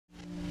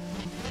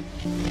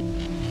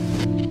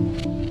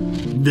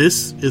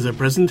This is a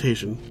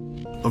presentation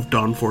of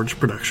Dawnforge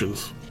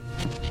Productions.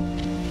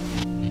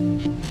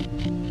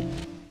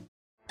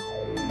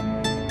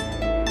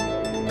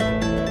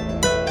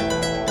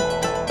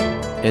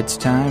 It's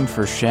time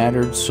for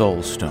Shattered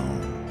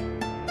Soulstone,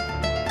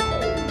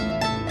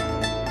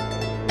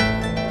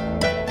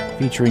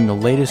 featuring the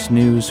latest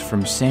news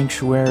from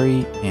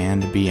Sanctuary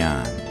and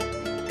beyond.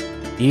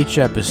 Each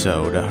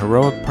episode, a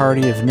heroic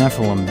party of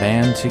Nephilim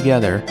band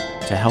together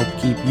to help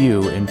keep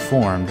you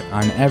informed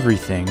on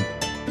everything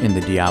in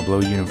the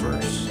Diablo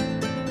universe.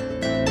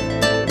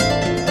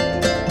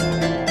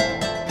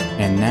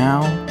 And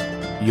now,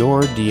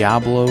 your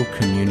Diablo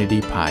Community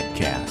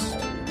Podcast.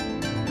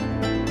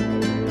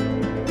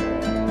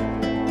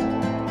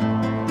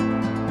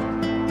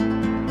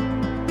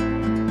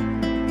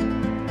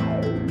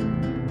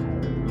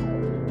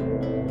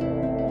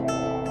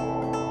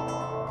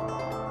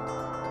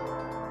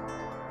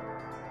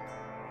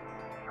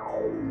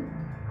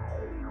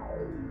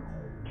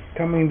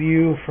 Coming to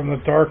you from the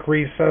dark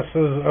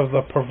recesses of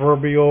the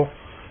proverbial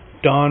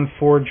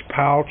Dawnforge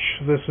pouch.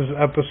 This is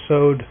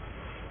episode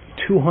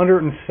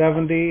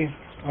 270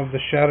 of the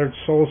Shattered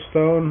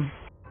Soulstone.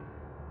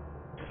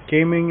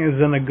 Gaming is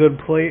in a good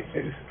place.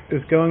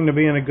 Is going to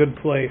be in a good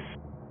place.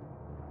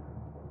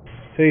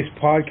 Today's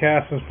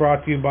podcast is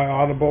brought to you by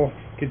Audible.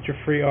 Get your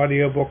free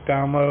audiobook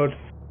download.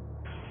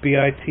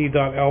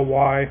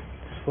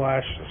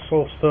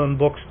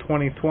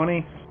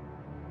 bit.ly/SoulstoneBooks2020.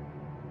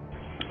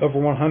 Over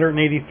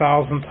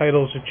 180,000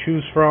 titles to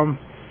choose from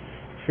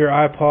for your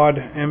iPod,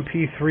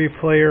 MP3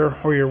 player,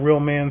 or your real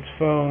man's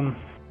phone.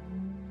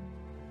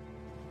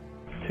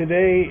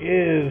 Today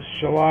is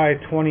July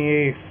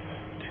 28th,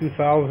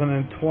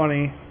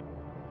 2020,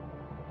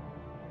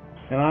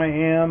 and I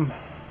am,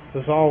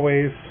 as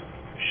always,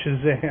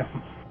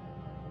 Shazam.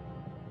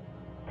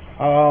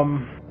 I'll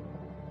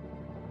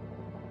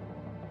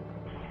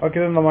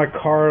get into my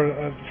car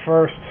at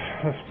first.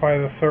 That's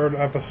probably the third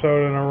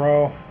episode in a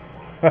row.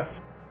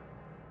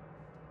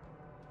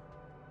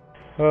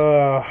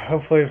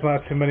 Hopefully there's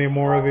not too many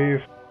more of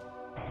these.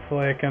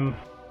 Hopefully I can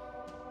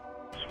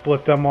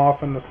split them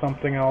off into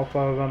something else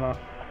other than a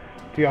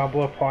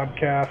Diablo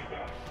podcast.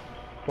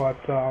 But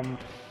I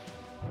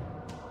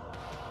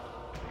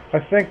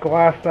think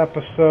last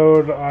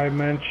episode I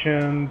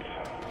mentioned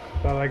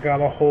that I got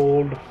a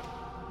hold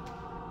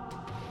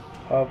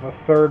of a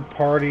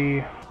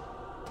third-party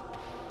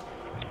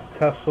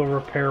Tesla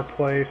repair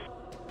place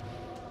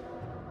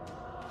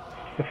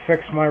to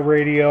fix my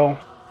radio.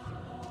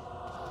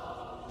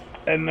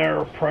 And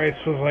their price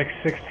was like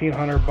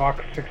 $1,600,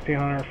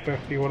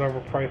 $1,650, whatever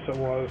price it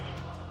was.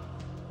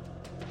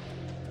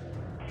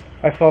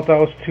 I thought that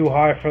was too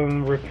high for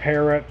them to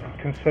repair it,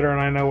 considering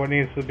I know what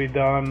needs to be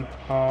done.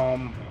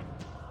 And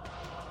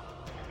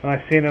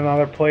I seen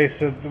another place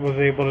that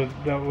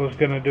was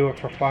going to do it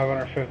for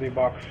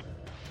 $550.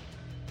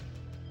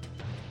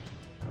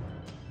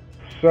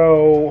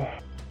 So,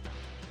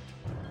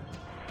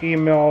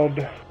 emailed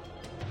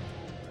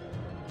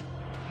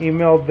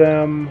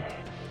them.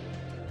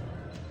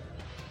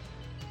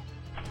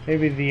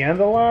 Maybe the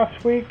end of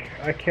last week?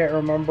 I can't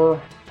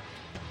remember.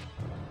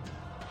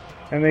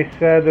 And they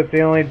said that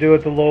they only do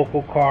it to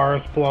local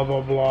cars, blah, blah,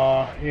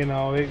 blah. You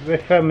know, they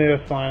sent me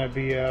this line of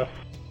BS.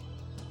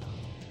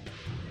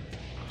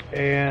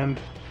 And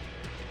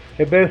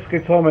they basically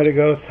told me to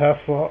go to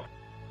Tesla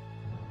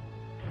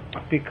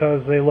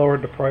because they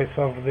lowered the price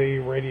of the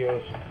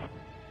radios.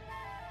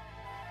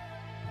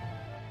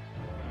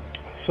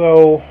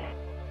 So,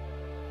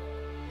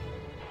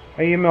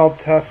 I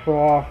emailed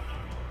Tesla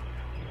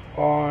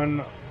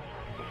on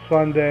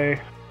Sunday,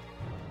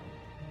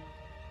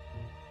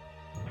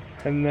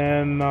 and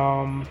then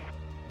I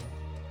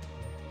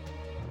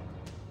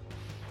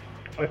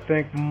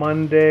think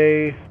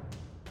Monday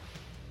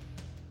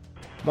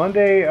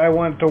I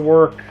went to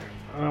work.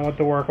 I went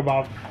to work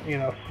about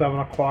 7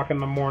 o'clock in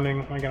the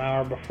morning, like an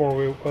hour before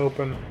we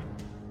open.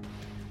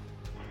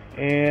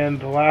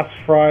 And last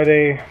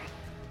Friday,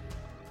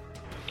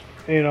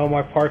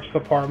 my parts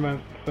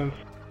department, since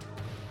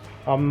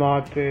I'm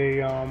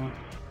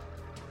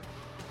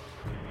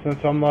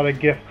not a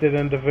gifted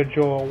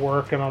individual at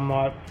work, and I'm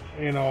not,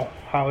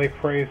 highly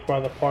praised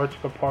by the parts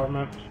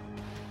department,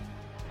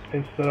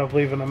 instead of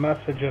leaving a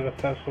message at a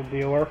Tesla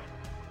dealer,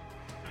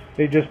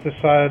 they just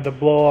decided to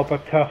blow up a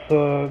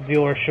Tesla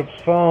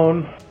dealership's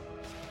phone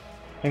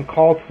and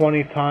call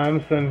 20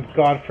 times, and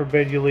God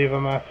forbid you leave a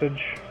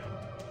message,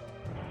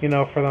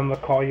 for them to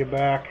call you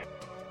back.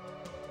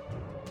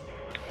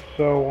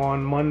 So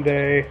on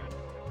Monday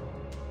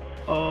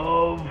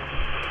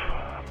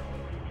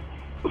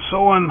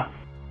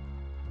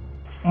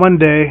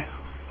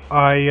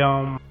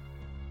I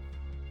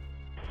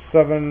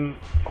 7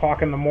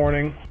 o'clock in the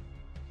morning,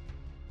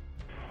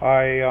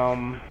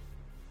 I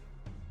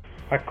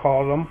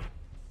called them,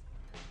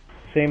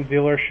 same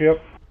dealership.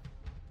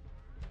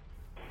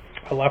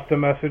 I left a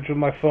message with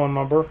my phone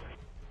number,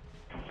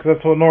 because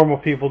that's what normal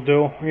people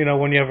do,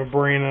 when you have a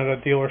brain at a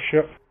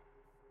dealership.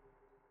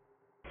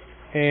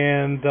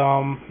 and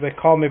they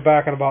called me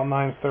back at about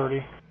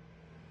 9:30.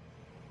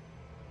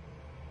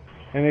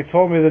 And they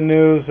told me the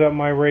news that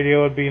my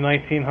radio would be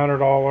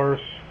 $1,900,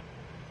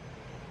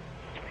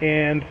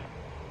 and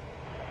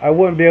I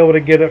wouldn't be able to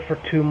get it for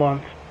 2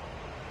 months.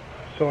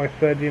 So I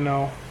said,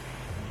 I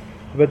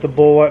bit the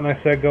bullet, and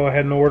I said, go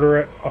ahead and order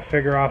it. I'll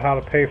figure out how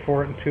to pay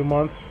for it in 2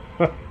 months.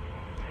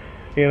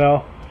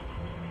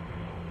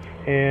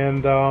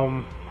 And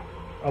I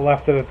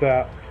left it at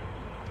that.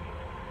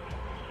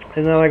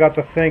 And then I got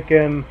to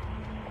thinking,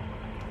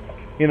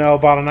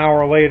 about an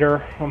hour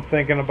later, I'm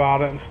thinking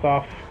about it and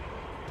stuff.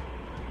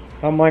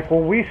 I'm like, well,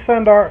 we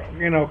send our,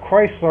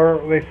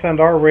 Chrysler, they send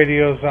our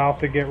radios out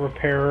to get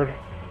repaired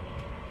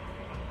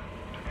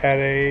at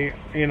a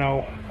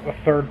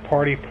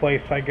third-party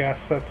place, I guess,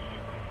 that's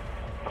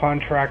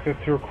contracted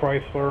through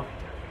Chrysler.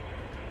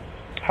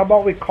 How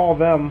about we call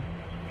them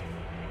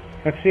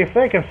and see if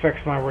they can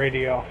fix my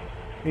radio?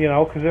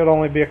 Because it would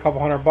only be a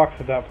couple $100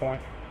 at that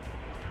point.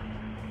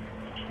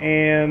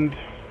 And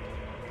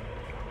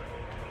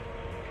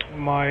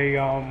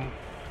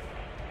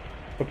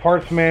the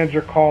parts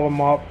manager called them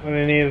up, and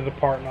they needed the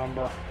part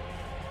number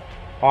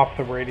off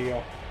the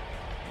radio.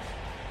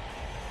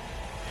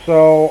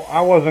 So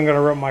I wasn't going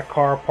to rip my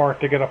car apart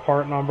to get a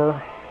part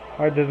number.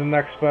 I did the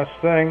next best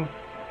thing.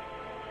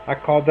 I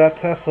called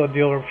that Tesla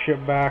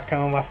dealership back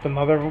and left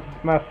another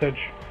message.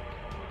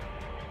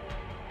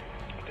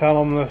 Tell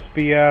them this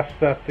BS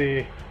that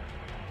an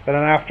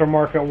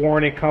aftermarket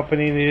warranty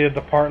company needed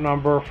the part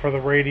number for the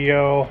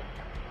radio,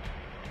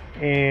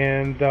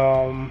 and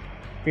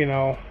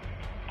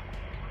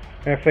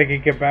if they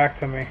could get back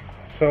to me.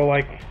 So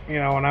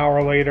an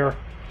hour later,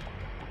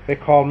 they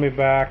called me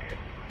back,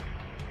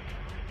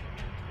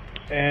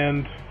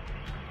 and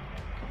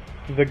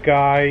the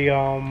guy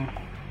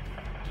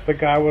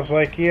was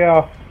like,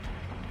 yeah,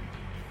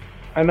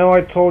 I know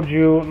I told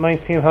you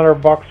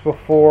 $1,900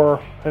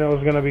 before, and it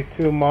was going to be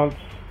 2 months.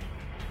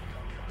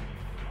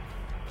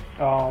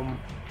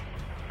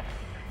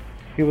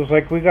 He was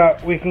like, we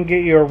can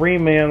get you a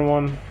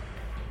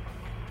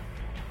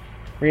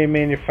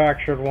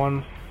remanufactured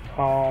one,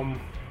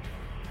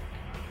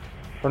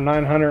 for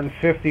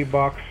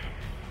 $950,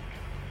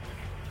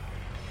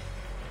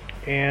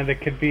 and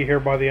it could be here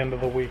by the end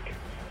of the week.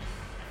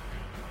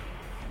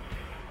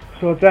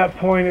 So at that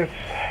point, it's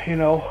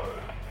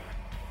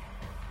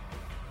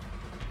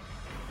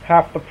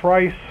half the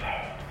price.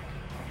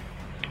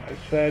 I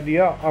said,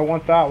 yeah, I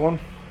want that one,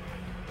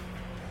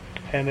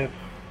 and it's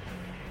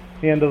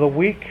the end of the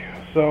week,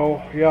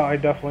 so yeah, I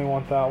definitely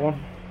want that one.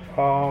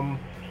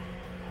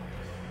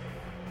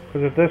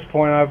 Because at this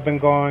point, I've been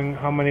going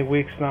how many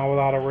weeks now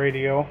without a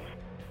radio,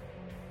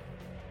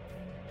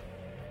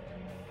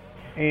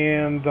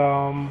 and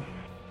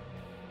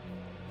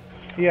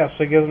yeah,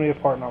 so it gives me a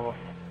part number.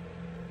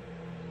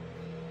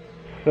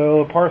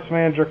 So the parts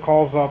manager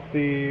calls up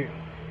the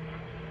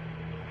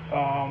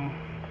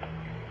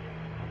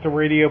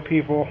radio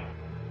people,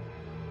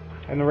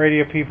 and the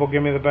radio people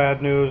give me the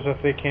bad news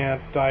that they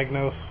can't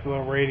diagnose the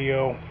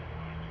radio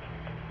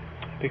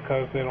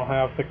because they don't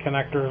have the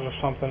connectors or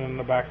something in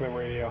the back of the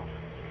radio.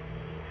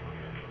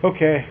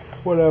 Okay,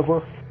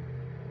 whatever.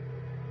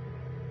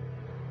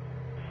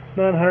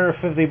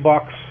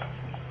 $950.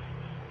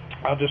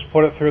 I'll just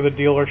put it through the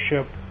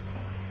dealership,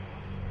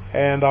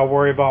 and I'll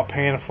worry about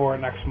paying for it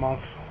next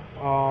month.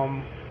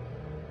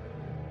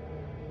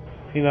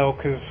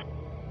 Because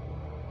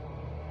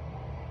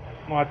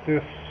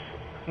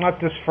not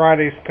this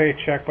Friday's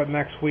paycheck, but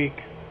next week,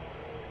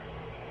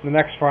 the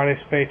next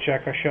Friday's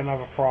paycheck, I shouldn't have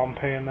a problem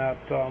paying that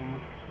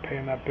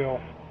bill.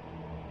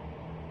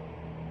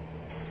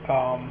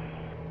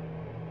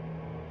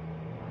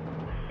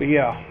 But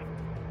yeah,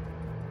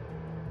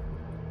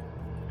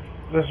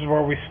 this is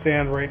where we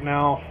stand right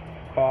now.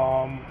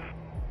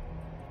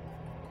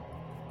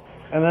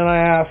 And then I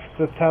asked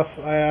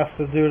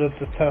the dude at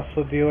the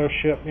Tesla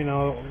dealership,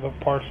 the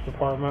parts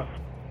department.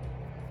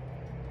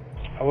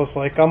 I was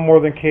like, I'm more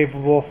than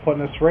capable of putting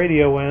this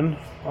radio in.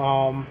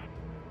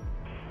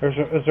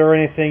 Is there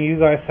anything you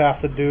guys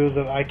have to do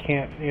that I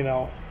can't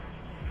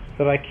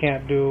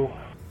do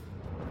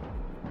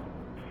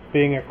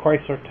being a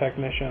Chrysler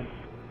technician?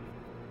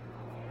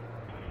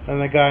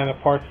 And the guy in the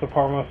parts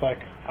department was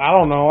like, I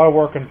don't know, I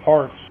work in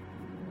parts.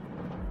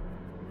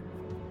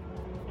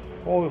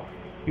 Well,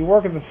 you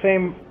work at the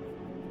same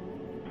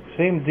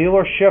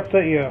dealership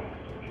that you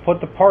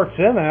put the parts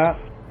in at.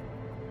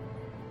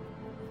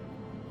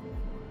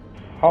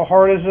 How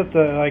hard is it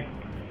to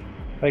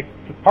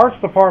the parts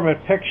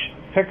department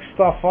picks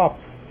stuff up?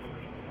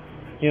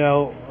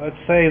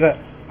 Let's say that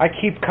I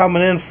keep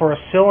coming in for a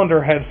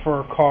cylinder head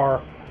for a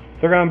car.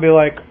 They're gonna be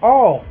like,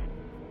 oh,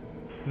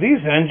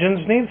 these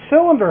engines need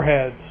cylinder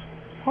heads.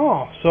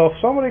 Huh. So if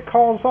somebody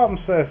calls up and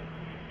says,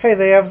 hey,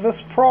 they have this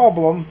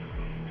problem,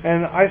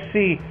 and I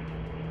see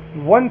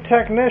one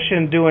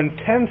technician doing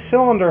 10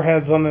 cylinder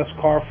heads on this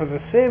car for the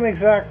same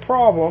exact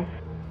problem,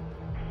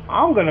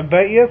 I'm going to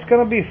bet you it's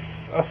going to be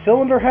a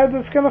cylinder head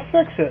that's going to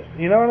fix it.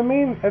 You know what I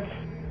mean? It's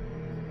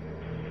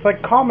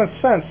like common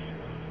sense.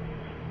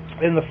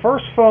 In the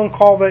first phone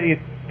call that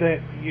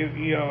that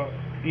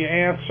you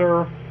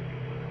answer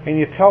and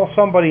you tell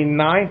somebody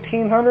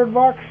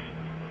 $1,900,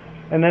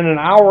 and then an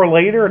hour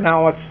later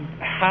now it's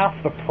half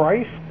the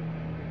price.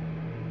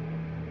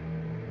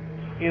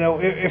 You know,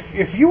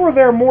 if you were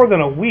there more than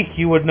a week,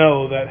 you would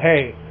know that,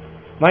 hey,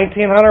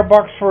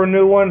 $1,900 for a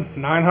new one,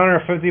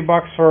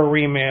 $950 for a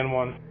reman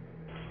one.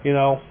 You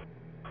know,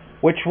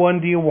 which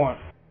one do you want?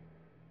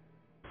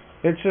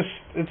 It's just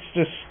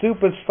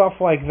stupid stuff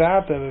like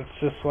that it's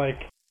just like,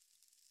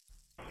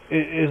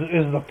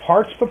 is the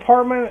parts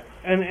department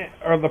and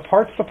are the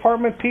parts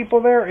department people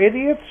there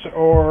idiots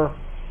or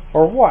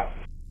what?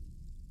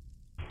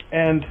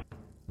 And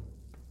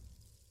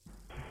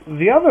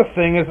the other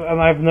thing is,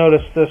 and I've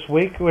noticed this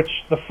week, which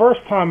the first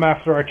time I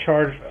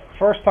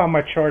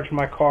charged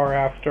my car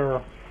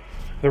after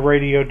the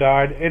radio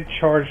died, it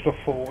charged a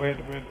full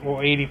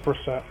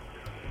 80%.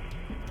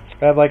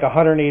 I had like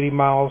 180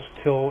 miles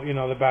till, you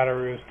know, the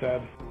battery was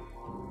dead.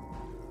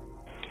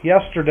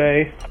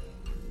 Yesterday,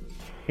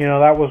 you know,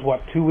 that was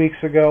what, 2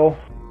 weeks ago?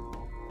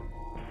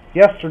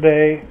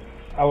 Yesterday,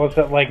 I was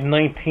at like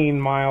 19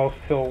 miles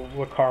till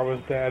the car was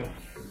dead.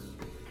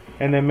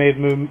 And they made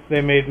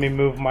me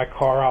move my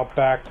car out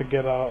back to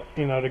get a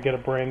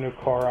brand new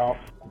car out.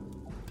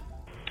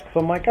 So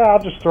I'm like, I'll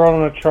just throw it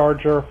on a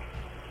charger.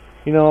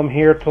 You know, I'm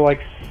here till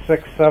like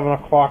 6, 7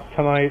 o'clock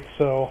tonight,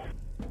 so,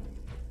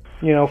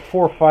 you know,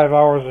 4 or 5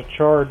 hours of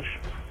charge.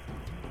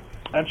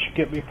 That should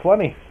get me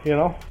plenty, you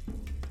know.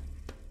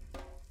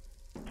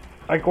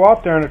 I go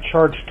out there and I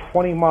charge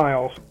 20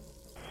 miles,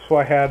 so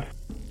I had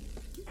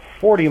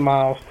 40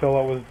 miles till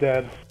it was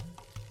dead.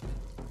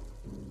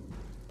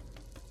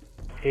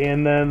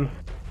 And then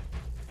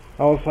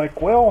I was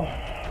like, well,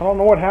 I don't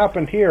know what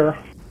happened here,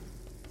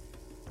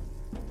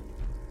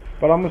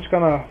 but I'm just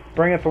going to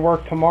bring it to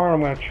work tomorrow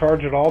and I'm going to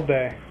charge it all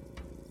day.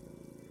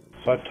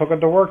 So I took it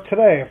to work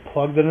today,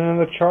 plugged it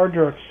into the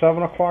charger at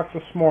 7 o'clock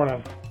this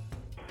morning.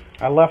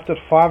 I left at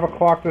 5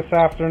 o'clock this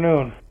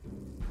afternoon.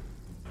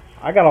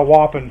 I got a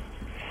whopping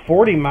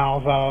 40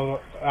 miles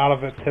out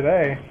of it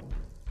today.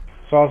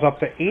 So I was up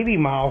to 80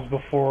 miles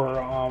before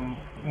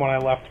when I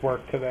left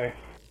work today.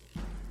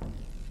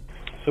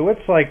 So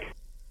it's like,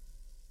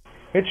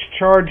 it's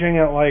charging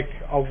at like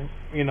a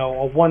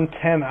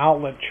 110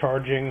 outlet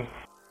charging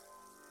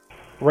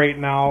right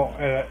now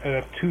at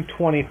a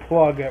 220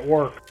 plug at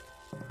work.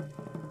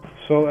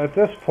 So at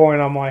this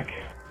point I'm like,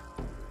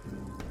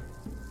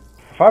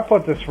 if I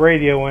put this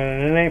radio in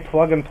and it ain't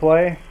plug and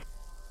play,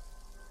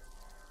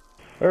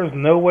 there's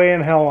no way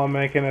in hell I'm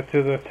making it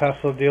to the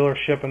Tesla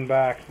dealership and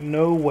back.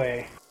 No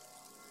way.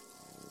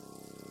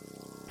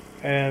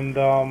 And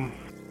I'm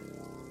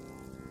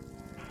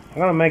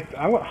gonna make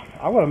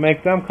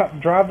them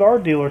drive to our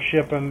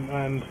dealership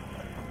and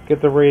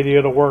get the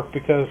radio to work,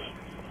 because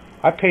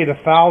I paid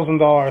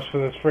 $1,000 for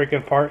this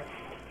freaking part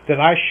that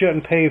I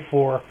shouldn't pay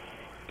for,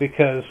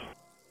 because,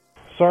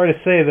 sorry to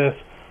say this,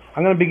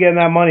 I'm gonna be getting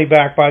that money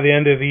back by the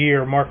end of the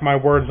year. Mark my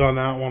words on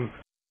that one.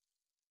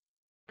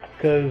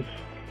 Because,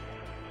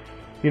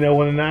 you know,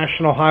 when the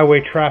National Highway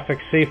Traffic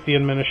Safety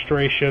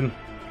Administration,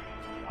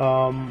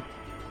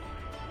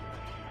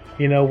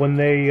 you know, when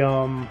they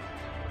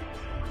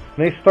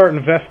start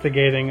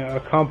investigating a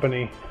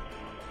company,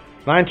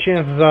 9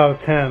 chances out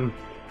of 10,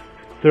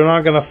 they're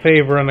not going to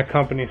favor in the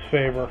company's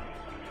favor.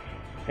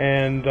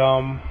 And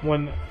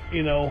when,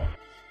 you know,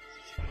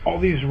 all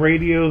these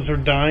radios are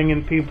dying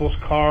in people's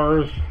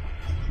cars,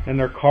 and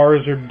their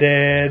cars are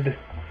dead,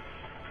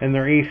 and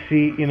their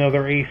AC, you know,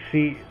 their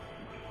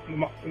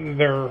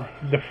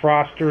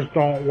defrosters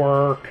don't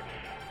work,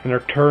 and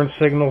their turn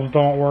signals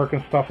don't work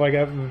and stuff like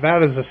that,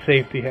 that is a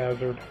safety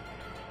hazard.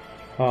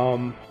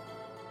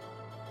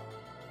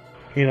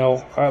 You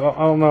know, I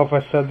don't know if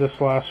I said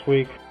this last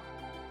week,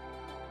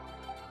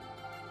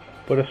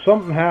 but if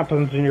something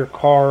happens in your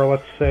car,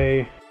 let's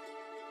say,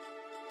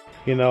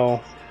 you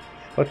know,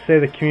 let's say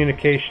the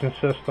communication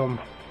system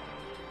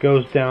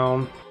goes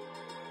down,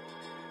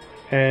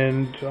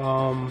 and,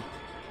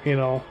 you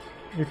know,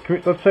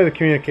 let's say the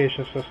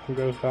communication system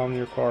goes down in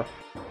your car.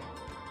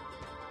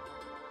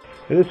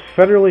 It is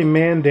federally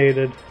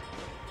mandated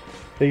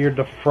that your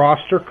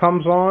defroster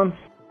comes on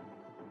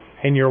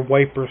and your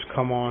wipers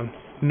come on,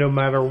 no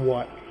matter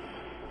what.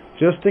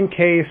 Just in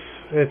case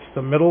it's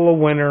the middle of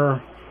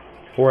winter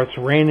or it's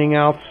raining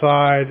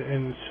outside,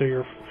 and so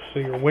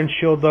your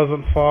windshield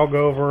doesn't fog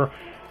over,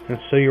 and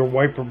so your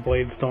wiper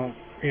blades don't,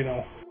 you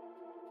know,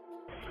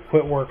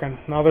 quit working.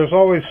 Now there's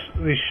always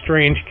these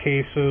strange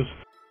cases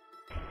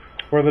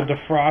where the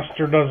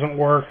defroster doesn't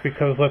work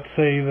because, let's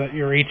say that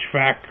your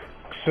HVAC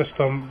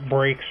system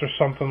breaks or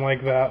something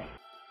like that.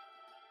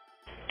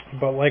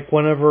 But like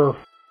whenever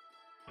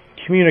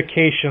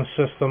communication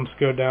systems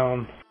go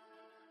down,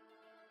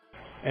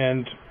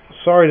 and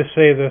sorry to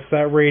say this,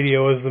 that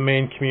radio is the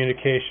main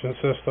communication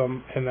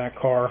system in that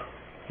car.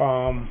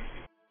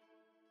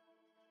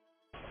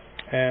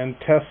 And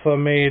Tesla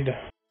made,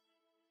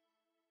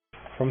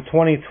 from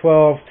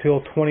 2012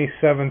 till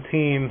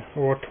 2017,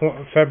 or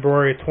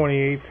February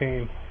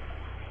 2018,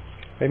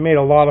 they made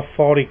a lot of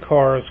faulty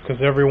cars,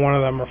 because every one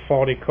of them are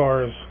faulty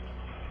cars.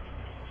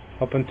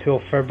 up until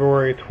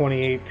February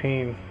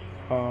 2018.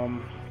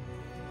 In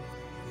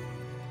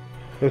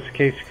this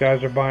case, you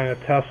guys are buying a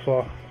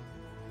Tesla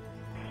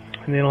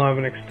and they don't have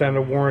an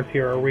extended warranty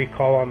or a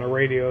recall on the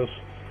radios.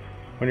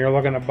 When you're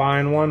looking at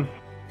buying one,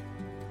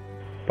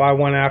 buy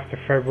one after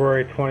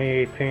February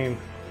 2018. You're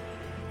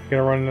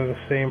gonna run into the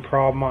same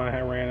problem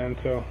I ran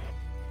into.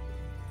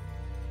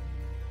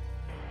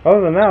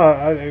 Other than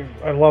that,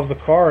 I love the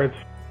car. It's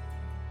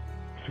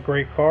a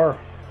great car.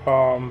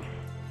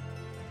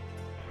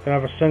 Didn't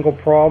have a single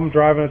problem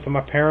driving it to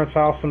my parents'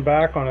 house and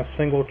back on a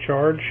single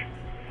charge.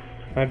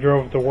 I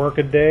drove it to work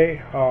a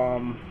day.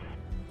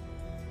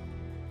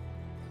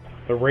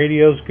 The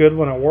radio's good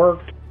when it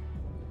worked.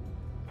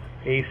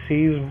 AC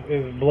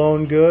is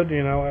blowing good.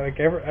 You know, like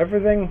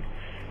everything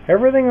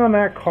on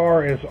that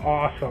car is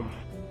awesome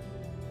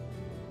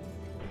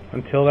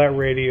until that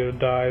radio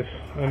dies,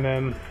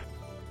 and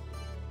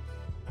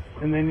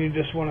then you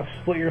just want to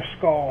split your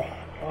skull.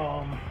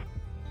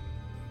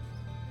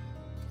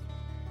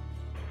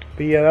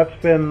 But yeah, that's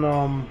been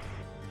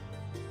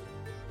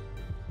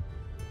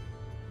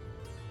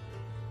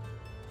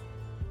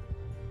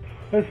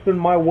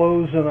my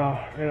woes in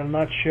a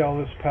nutshell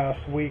this past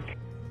week.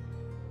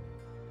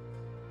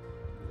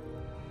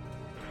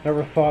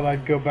 Never thought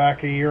I'd go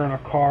back a year in a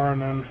car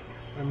and then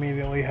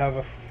immediately have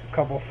a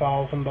couple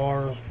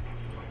 $1,000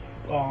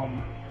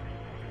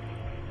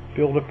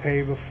 bill to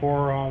pay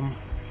before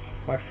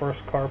my first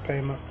car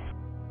payment.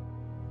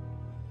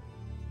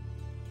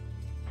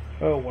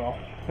 Oh well,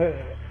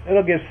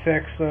 it'll get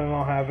fixed and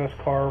I'll have this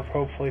car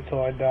hopefully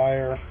till I die,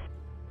 or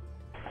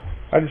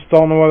I just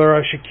don't know whether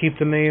I should keep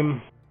the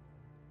name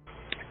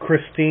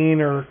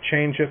Christine or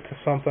change it to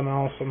something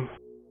else. I'm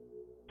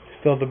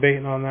still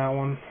debating on that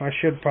one. I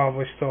should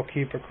probably still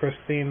keep it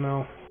Christine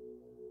though.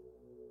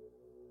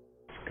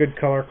 It's a good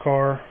color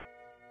car.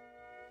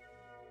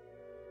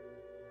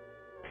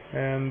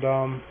 And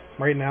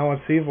right now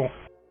it's evil.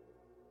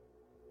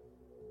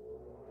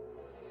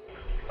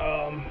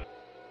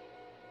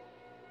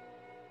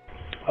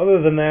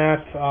 Other than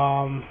that,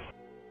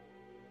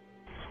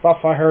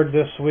 stuff I heard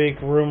this week,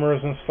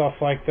 rumors and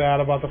stuff like that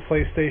about the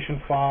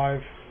PlayStation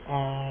 5,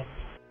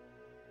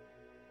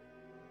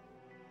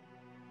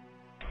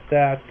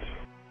 that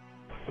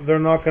they're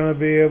not going to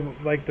be able,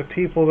 like the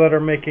people that are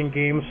making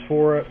games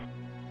for it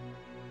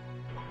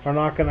are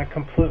not going to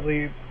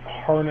completely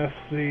harness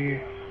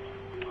the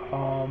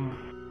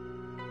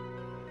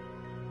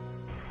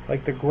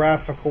like the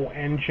graphical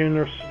engine,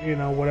 or you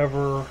know,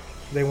 whatever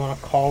they want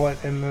to call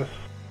it, in this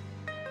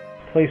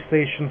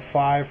PlayStation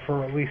 5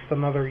 for at least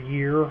another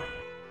year,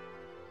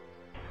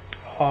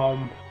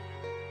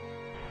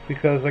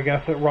 because I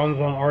guess it runs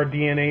on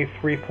RDNA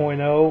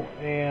 3.0,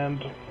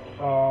 and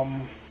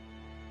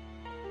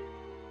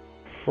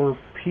for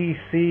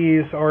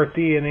PCs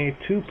RDNA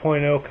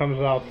 2.0 comes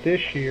out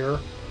this year,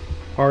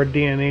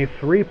 RDNA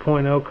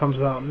 3.0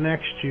 comes out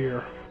next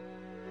year.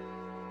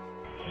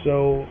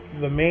 So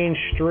the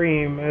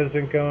mainstream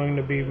isn't going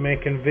to be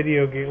making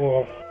video games.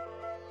 Well,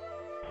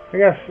 I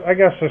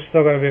guess they're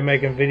still going to be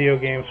making video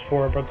games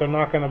for it, but they're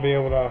not going to be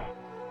able to,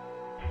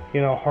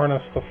 you know,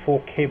 harness the full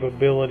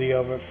capability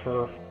of it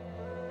for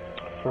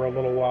a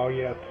little while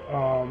yet.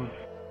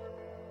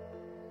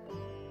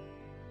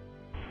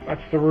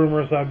 That's the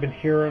rumors I've been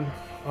hearing.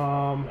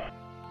 But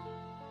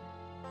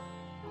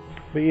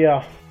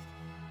yeah,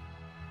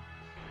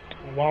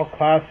 WoW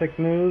Classic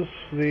news.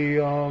 The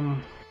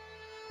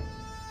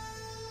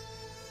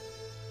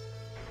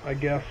I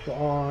guess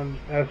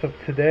as of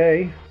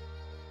today,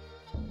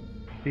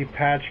 the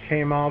patch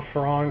came out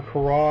for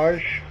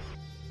Encourage.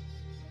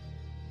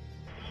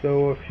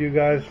 So if you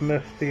guys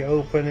missed the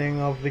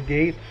opening of the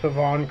gates of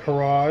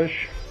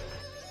Encourage,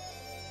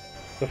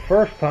 the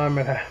first time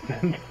it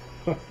happened,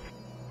 it's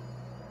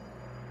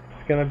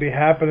gonna be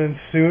happening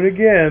soon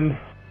again.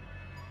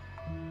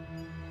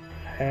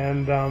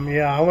 And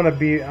yeah, I wanna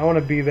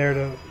be there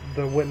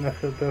to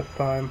witness it this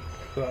time.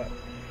 So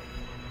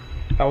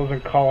I was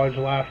in college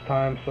last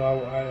time, so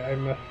I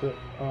missed it.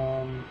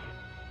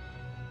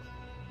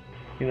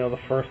 You know,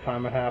 the first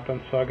time it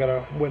happened, so I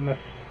gotta witness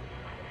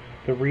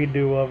the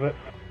redo of it.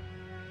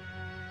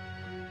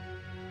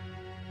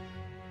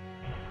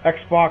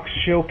 Xbox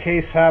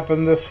Showcase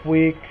happened this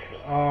week.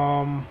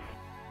 I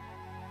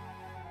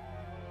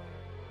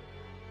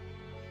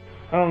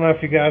don't know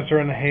if you guys are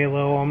into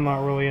Halo. I'm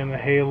not really into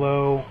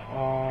Halo.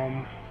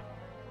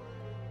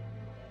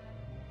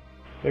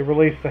 They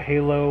released the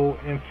Halo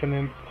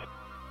Infinite,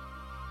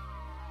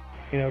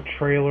 you know,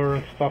 trailer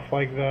and stuff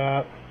like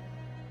that.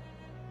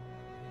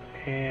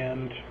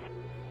 And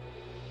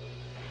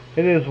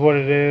it is what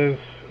it is,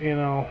 you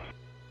know.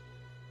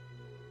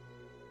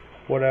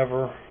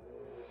 Whatever.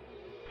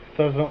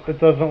 It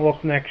doesn't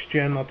look next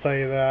gen, I'll tell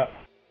you that.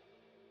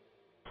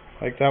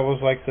 Like, that was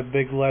like the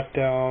big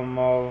letdown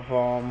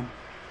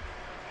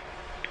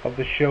of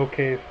the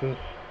showcases.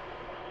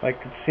 Like,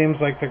 it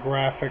seems like the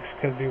graphics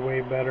could be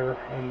way better,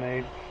 and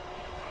I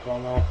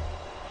don't know.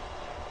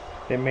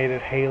 They made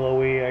it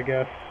Halo-y, I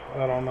guess.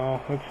 I don't know.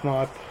 It's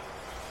not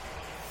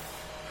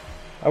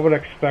I would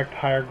expect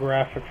higher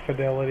graphic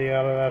fidelity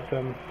out of that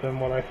than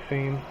what I've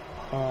seen.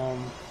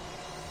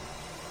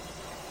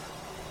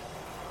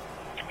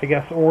 I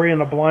guess Ori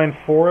and the Blind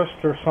Forest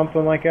or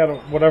something like that,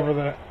 whatever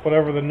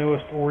the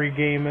newest Ori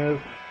game is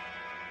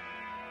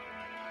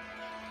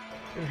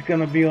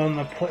gonna be on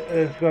the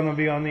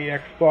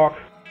Xbox.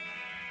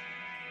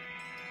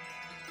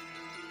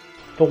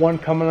 The one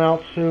coming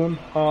out soon.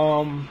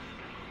 I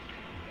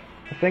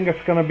think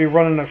it's gonna be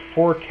running at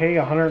 4K,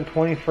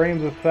 120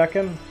 frames a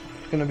second.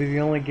 It's gonna be the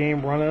only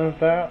game running at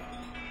that.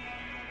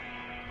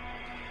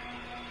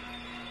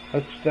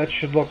 That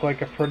should look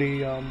like a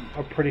pretty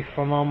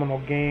phenomenal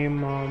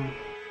game,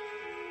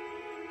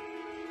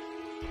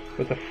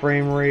 with the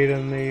frame rate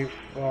and the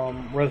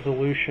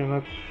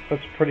resolution.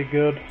 That's pretty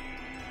good.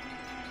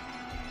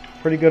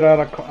 Pretty good out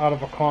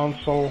of a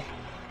console.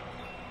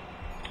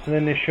 And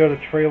then they showed a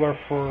trailer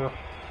for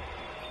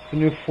the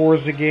new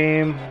Forza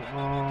game.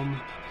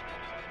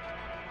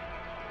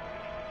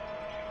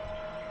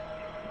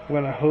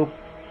 When I hope,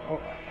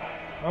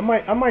 I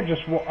might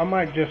just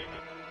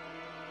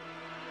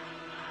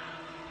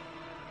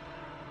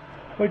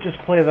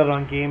play that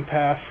on Game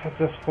Pass at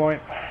this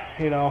point.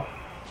 You know,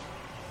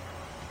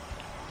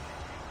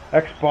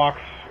 Xbox,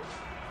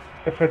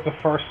 if it's a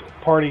first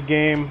party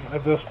game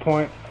at this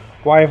point,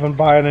 why even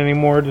buy it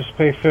anymore? Just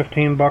pay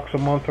 $15 a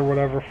month or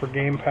whatever for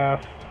Game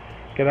Pass.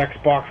 Get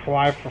Xbox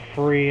Live for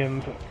free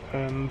and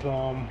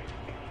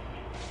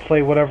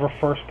play whatever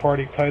first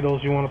party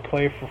titles you want to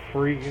play for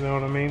free. You know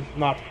what I mean?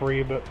 Not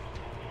free, but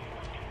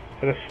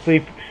at a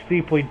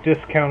steeply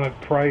discounted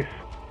price.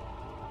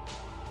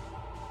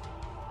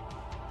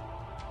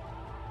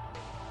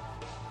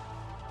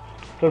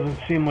 Doesn't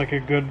seem like a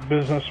good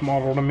business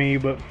model to me,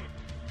 but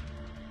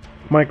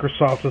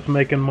Microsoft is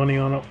making money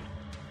on it.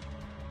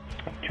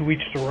 To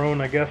each their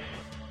own, I guess.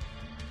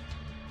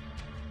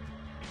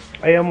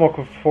 I am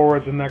looking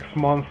forward to next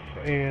month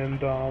and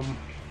the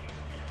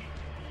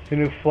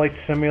new Flight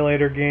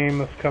Simulator game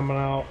that's coming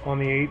out on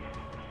the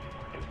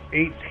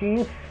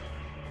 18th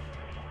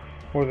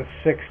or the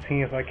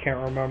 16th, I can't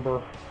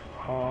remember,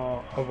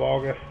 of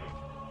August.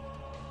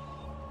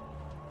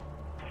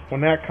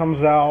 When that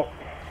comes out,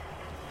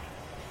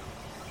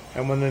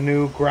 and when the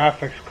new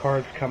graphics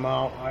cards come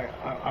out,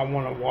 I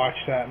want to watch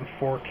that in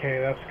 4K.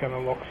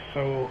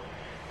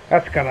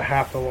 That's gonna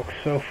have to look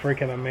so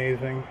freaking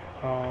amazing.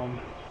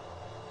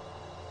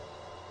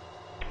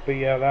 But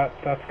yeah,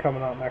 that's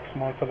coming out next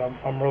month, and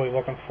I'm really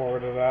looking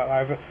forward to that. I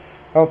haven't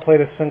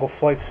played a single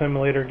Flight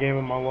Simulator game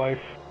in my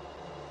life,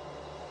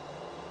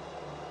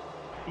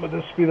 but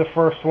this will be the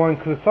first one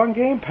because it's on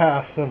Game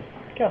Pass. And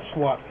guess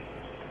what?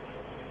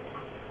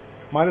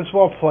 Might as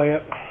well play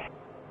it.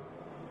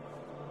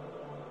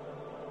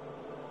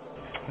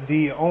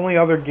 The only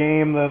other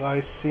game that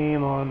I've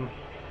seen on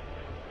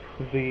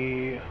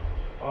the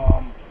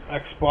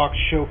Xbox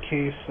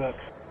showcase that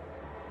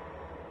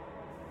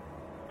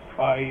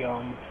I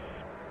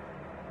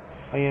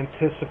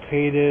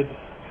anticipated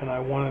and I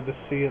wanted to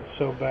see it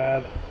so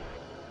bad,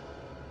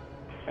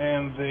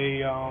 and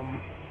they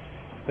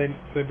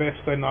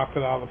basically knocked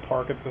it out of the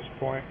park at this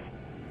point.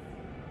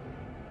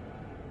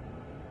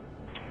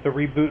 They're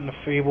rebooting the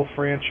Fable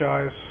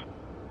franchise,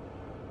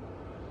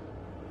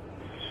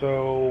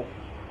 so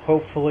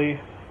hopefully,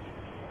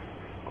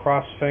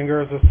 cross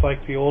fingers, it's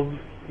like the old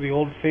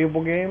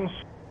Fable games,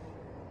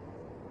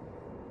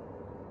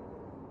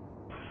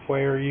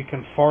 where you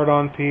can fart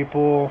on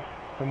people,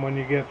 and when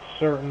you get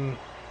certain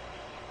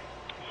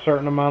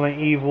amount of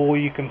evil,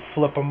 you can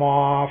flip them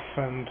off,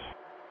 and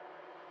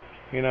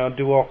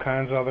do all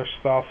kinds of other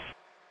stuff.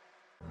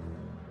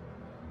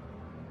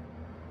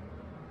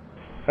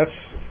 That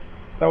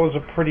was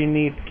a pretty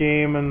neat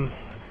game, and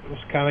it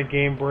was kind of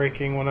game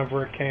breaking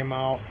whenever it came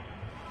out.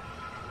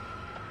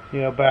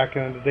 Back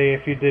in the day,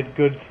 if you did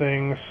good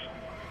things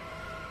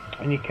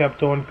and you kept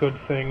doing good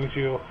things,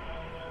 you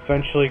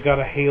eventually got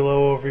a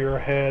halo over your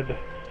head.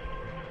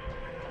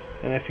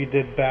 And if you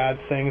did bad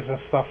things and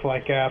stuff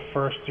like that,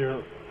 first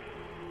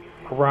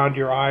around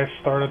your eyes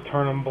started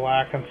turning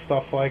black and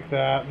stuff like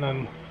that, and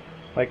then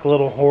like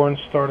little horns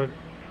started,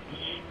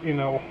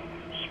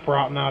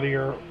 sprouting out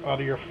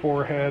of your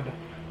forehead.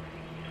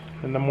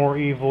 And the more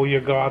evil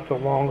you got, the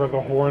longer the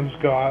horns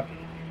got.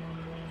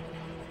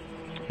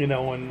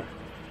 And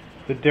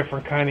the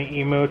different kind of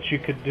emotes you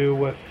could do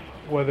with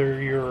whether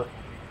you're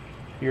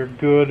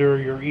good or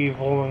you're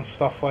evil and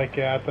stuff like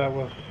that. That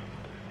was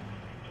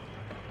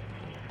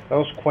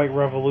quite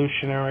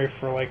revolutionary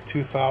for like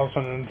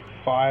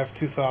 2005,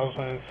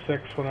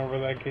 2006, whenever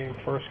that game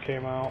first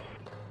came out.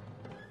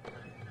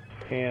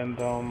 And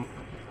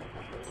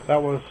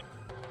that was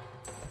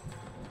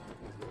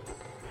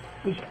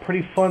a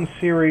pretty fun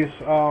series.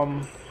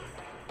 The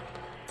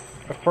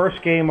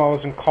first game, I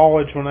was in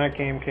college when that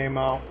game came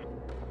out.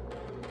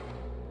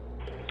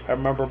 I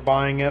remember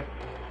buying it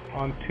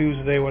on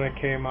Tuesday when it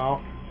came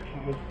out.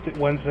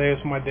 Wednesday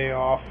was my day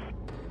off.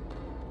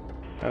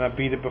 And I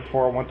beat it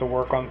before I went to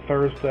work on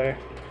Thursday.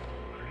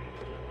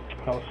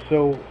 I was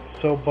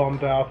so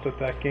bummed out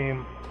that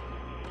game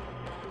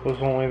was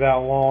only that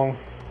long.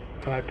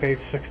 and I paid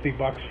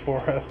 $60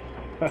 for it.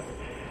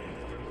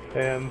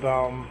 And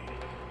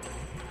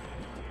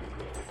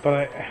but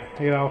I,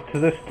 to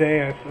this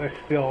day, I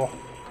still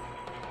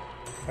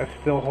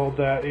hold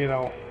that,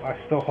 I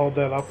still hold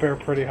that up there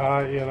pretty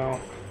high,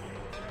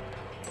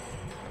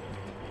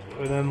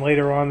 And then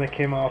later on, they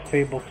came out with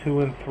Fable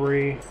 2 and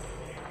 3.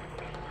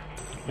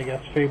 I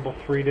guess Fable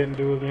 3 didn't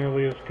do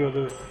nearly as good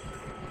as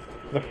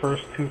the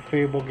first 2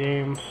 Fable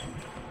games.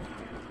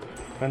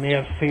 Then they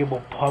had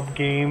Fable Pub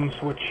games,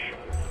 which,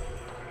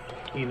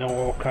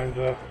 all kinds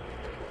of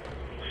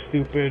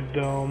stupid,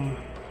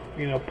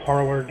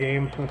 parlor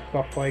games and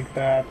stuff like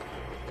that.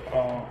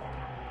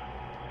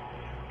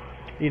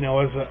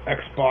 As an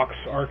Xbox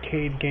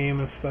arcade game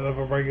instead of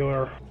a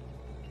regular,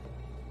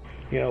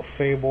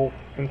 Fable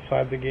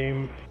inside the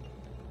game.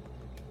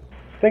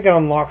 I think it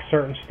unlocks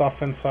certain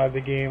stuff inside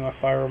the game,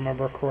 if I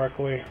remember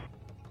correctly.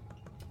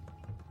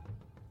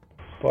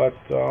 But,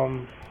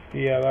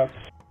 yeah, that's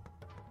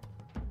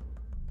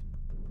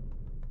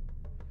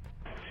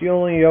the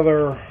only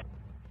other...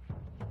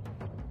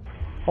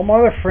 All my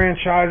other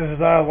franchises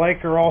that I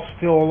like are all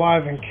still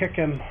alive and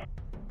kicking.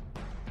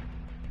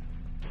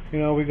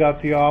 We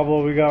got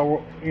Diablo, we got,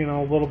 a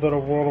little bit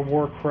of World of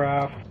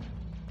Warcraft.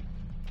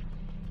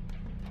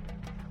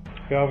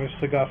 We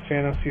obviously got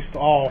Phantasy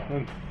Star.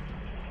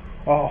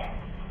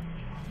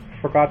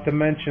 Forgot to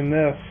mention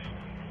this.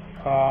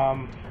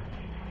 On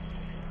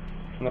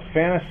the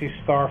Phantasy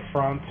Star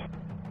front,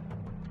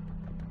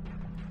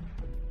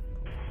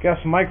 guess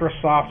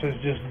Microsoft is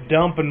just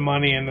dumping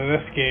money into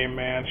this game,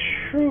 man.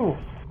 Shoo!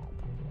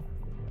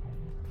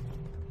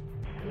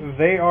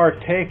 They are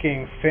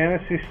taking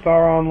Phantasy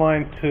Star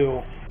Online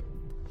 2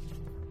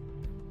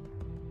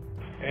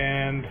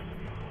 and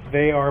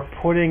they are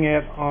putting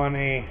it on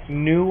a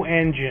new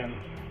engine.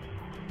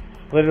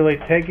 Literally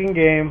taking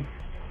game,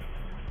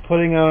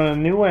 putting it on a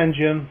new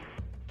engine,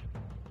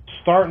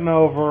 starting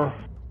over,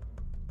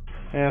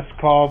 and it's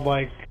called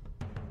like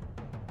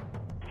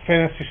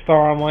Phantasy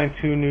Star Online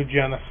 2 New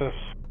Genesis.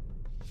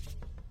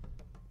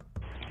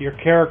 Your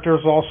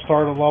characters all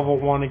start at level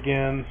 1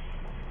 again.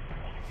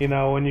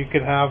 And you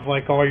can have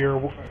like all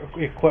your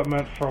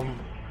equipment from,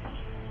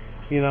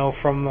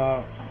 from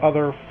the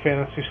other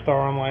Phantasy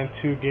Star Online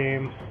 2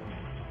 game.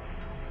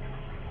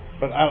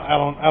 But I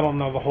don't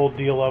know the whole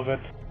deal of it.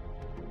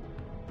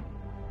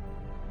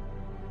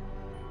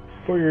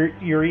 For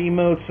your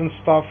emotes and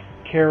stuff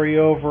carry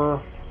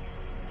over,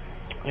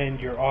 and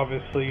your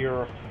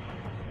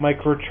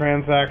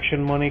microtransaction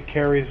money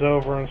carries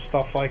over and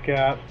stuff like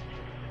that.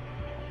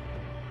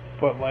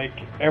 But like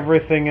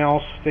everything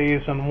else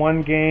stays in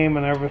one game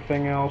and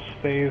everything else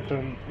stays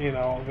in,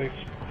 they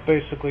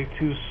basically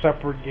 2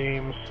 separate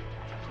games.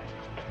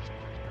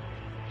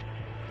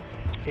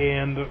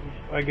 And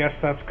I guess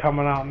that's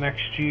coming out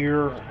next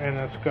year, and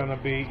it's gonna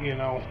be,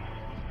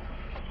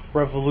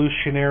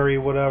 revolutionary,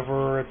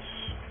 whatever. It's,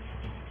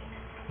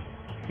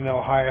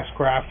 highest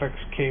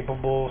graphics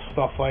capable,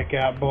 stuff like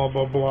that, blah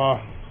blah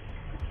blah.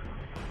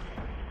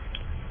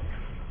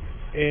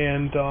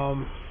 And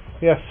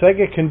yeah,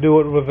 Sega can do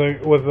it with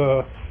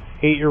a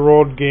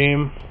 8-year-old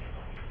game.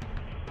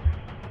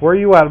 Where are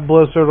you at,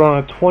 Blizzard, on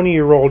a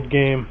 20-year-old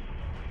game?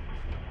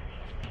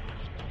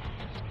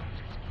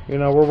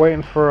 We're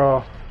waiting for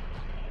a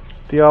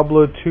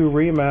Diablo 2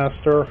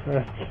 remaster.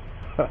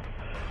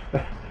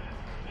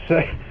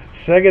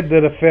 Sega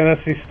did a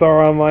Phantasy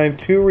Star Online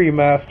 2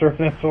 remaster,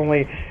 and it's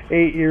only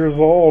 8 years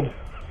old.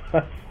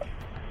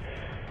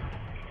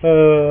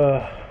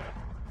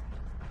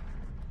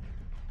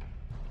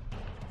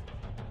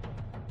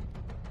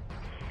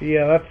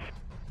 Yeah,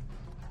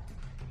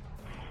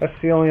 that's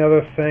the only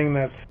other thing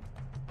that's...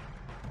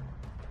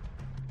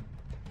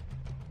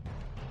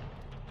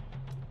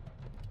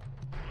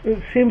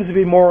 It seems to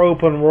be more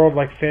open world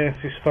like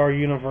Phantasy Star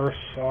Universe.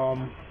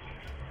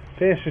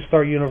 Phantasy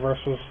Star Universe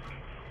was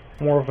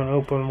more of an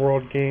open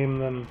world game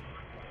than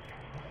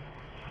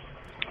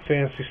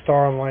Phantasy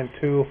Star Online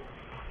 2.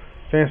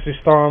 Phantasy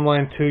Star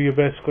Online 2, you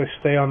basically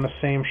stay on the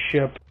same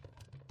ship.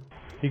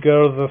 You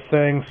go to the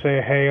thing,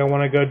 say, hey, I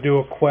want to go do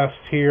a quest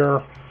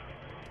here,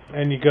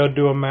 and you go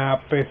do a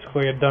map,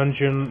 basically a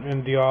dungeon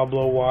in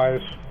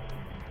Diablo-wise,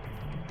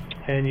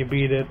 and you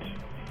beat it.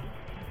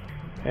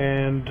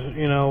 And,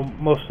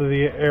 most of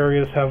the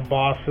areas have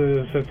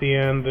bosses at the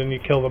end, and you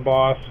kill the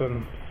boss,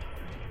 and,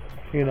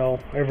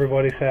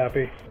 everybody's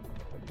happy.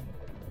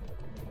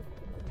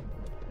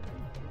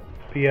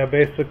 But yeah,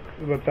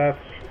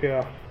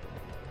 yeah.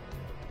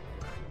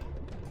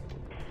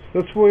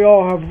 That's what we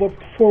all have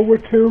looked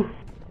forward to.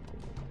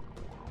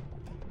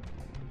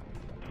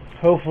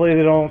 Hopefully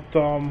they don't,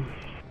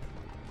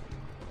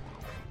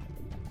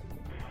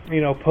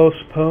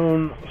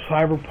 postpone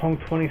Cyberpunk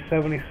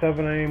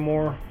 2077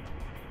 anymore.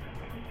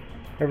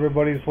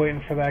 Everybody's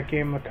waiting for that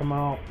game to come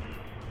out.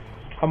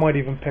 I might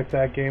even pick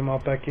that game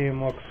up. That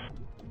game looks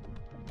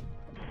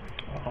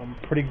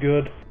pretty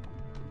good.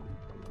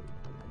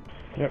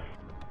 Yep.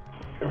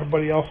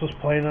 Everybody else is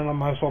playing it. I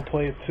might as well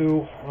play it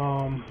too.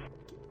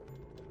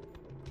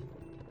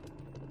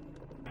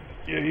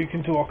 Yeah, you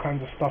can do all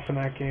kinds of stuff in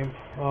that game.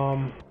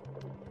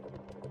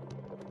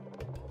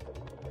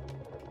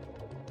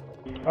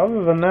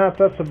 other than that,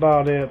 that's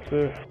about it.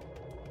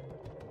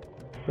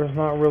 There's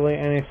not really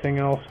anything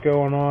else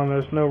going on.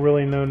 There's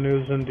really no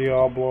news in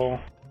Diablo.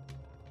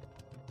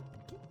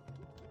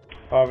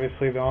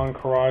 Obviously the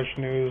Encourage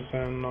news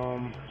and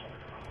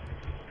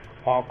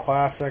WoW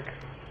Classic.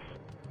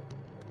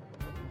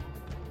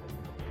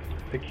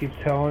 They keep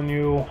telling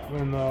you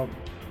in the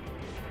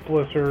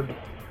Blizzard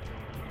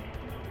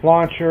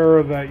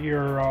launcher that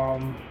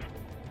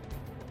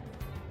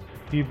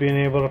you've been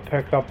able to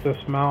pick up this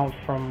mount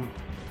from,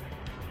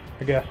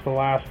 I guess, the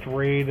last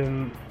raid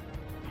in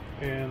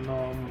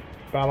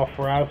Battle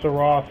for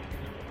Azeroth.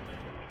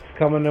 It's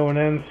coming to an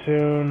end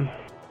soon,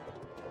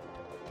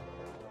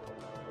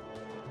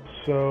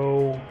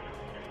 so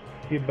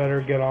you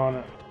better get on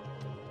it.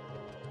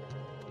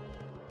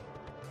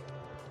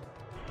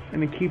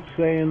 And it keeps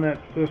saying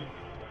that this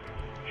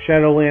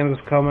Shadowlands is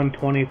coming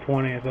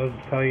 2020. It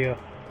doesn't tell you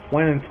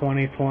when in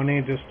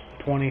 2020, just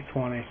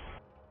 2020.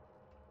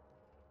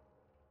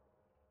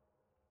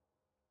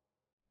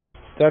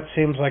 That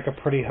seems like a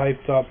pretty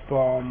hyped up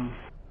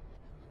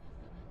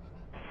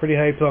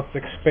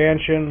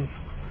expansion.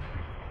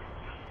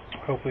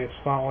 Hopefully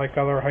it's not like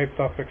other hyped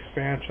up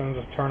expansions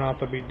that turn out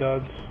to be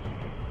duds.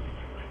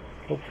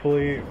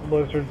 Hopefully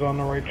Blizzard's on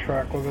the right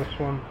track with this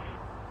one.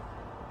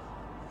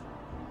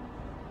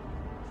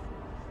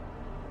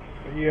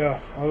 But yeah,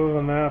 other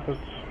than that, that's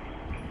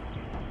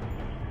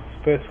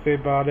basically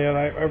about it.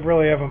 I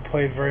really haven't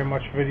played very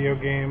much video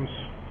games.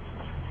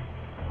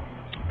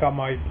 Got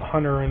my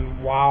hunter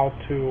in WoW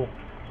to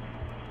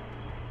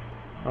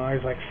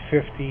he's like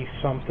 50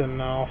 something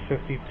now,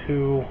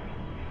 52.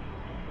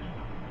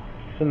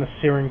 He's in the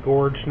Searing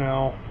Gorge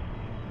now,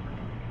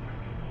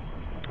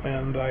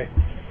 and I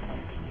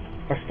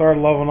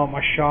started leveling up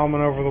my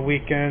shaman over the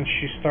weekend.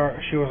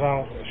 She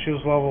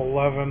was level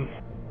 11.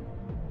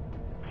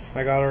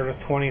 I got her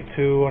to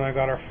 22, and I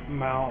got her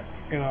mount.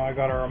 I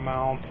got her a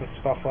mount and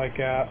stuff like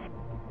that.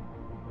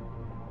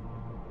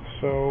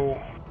 So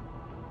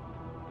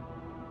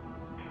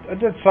I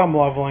did some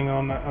leveling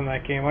on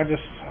that game. I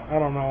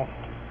don't know.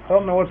 I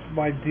don't know what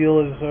my deal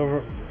is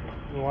over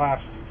the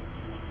last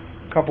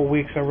couple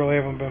weeks. I really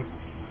haven't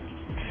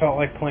felt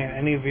like playing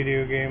any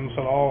video games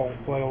at all,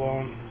 let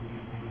alone,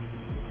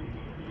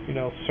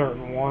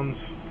 certain ones.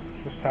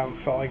 Just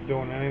haven't felt like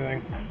doing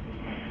anything.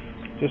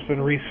 Just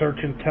been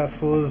researching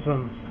Teslas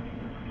and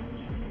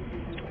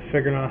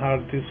figuring out how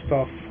to do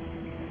stuff,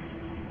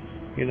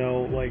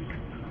 like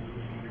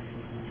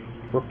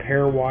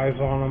repair-wise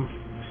on them,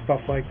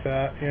 stuff like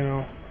that,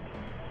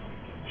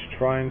 Just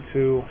trying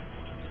to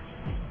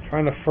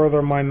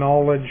further my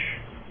knowledge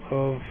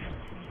of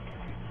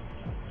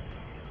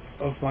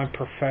my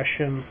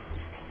profession,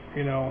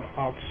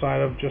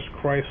 outside of just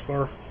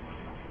Chrysler.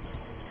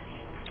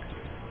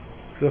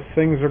 The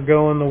things are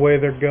going the way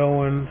they're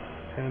going,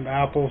 and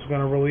Apple's going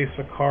to release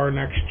a car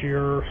next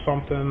year or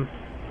something.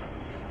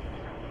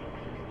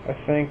 I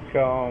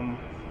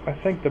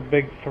think the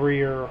big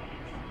three are,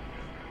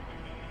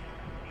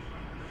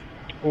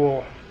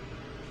 well,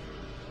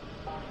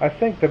 I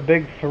think the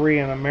big three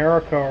in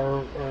America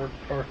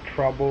are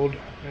troubled,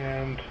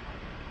 and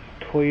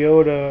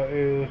Toyota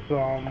is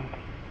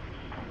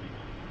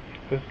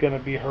going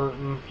to be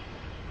hurting,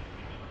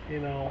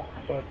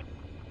 but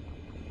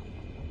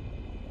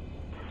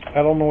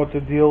I don't know what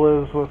the deal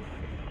is with,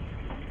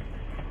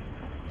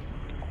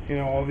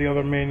 all the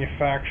other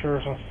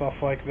manufacturers and stuff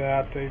like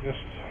that. They just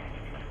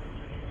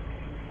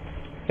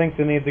think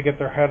they need to get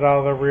their head out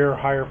of the rear,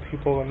 hire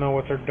people that know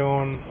what they're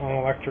doing on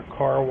electric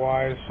car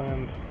wise,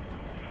 and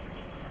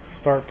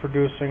start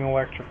producing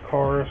electric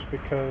cars,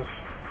 because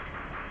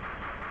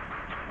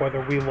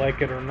whether we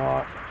like it or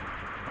not,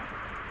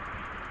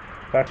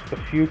 that's the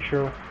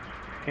future.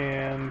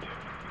 And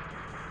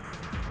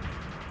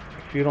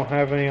if you don't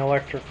have any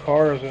electric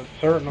cars at a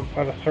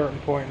certain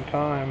point in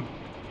time,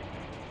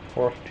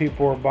 or if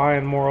people are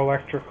buying more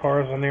electric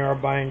cars than they are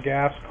buying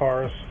gas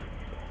cars,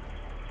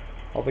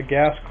 all the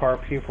gas car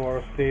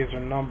people's days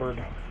are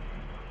numbered.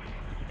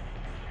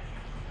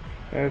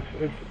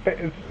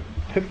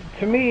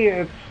 To me,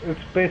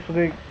 it's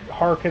basically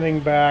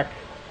hearkening back,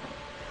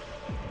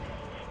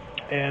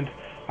 and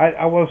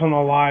I wasn't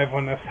alive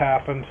when this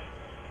happened,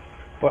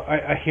 but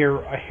I hear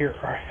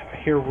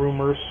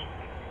rumors.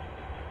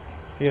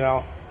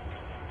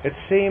 It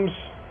seems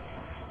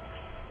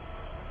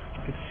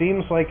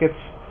like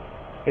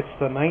it's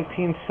the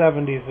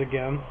 1970s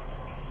again,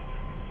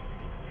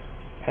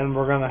 and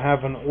we're going to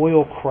have an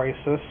oil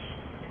crisis,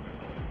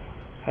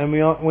 and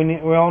we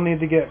all need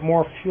to get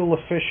more fuel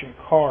efficient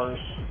cars.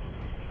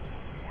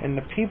 And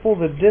the people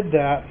that did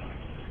that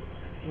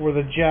were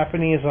the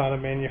Japanese auto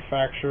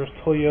manufacturers,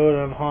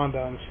 Toyota and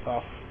Honda and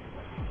stuff.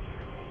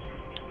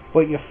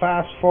 But you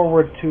fast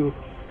forward to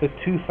the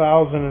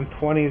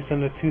 2020s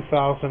and the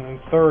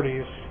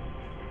 2030s,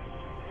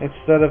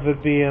 instead of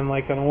it being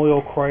like an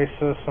oil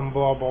crisis and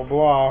blah blah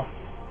blah,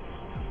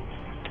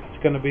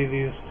 it's going to be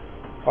these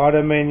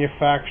auto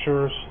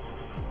manufacturers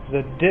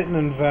that didn't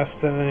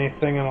invest in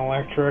anything in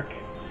electric,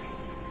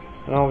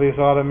 and all these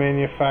auto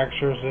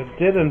manufacturers that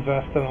did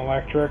invest in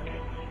electric,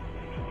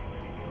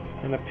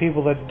 And the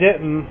people that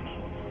didn't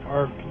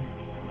are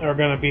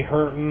going to be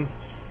hurting.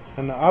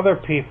 And the other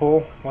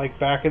people, like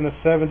back in the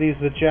 70s,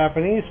 the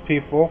Japanese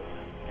people,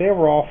 they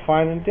were all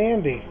fine and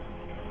dandy.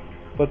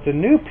 But the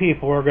new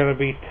people are going to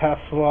be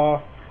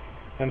Tesla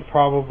and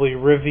probably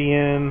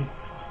Rivian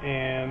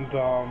and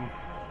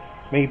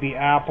maybe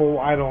Apple.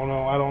 I don't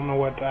know. I don't know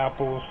what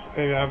Apple's.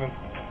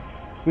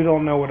 We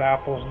don't know what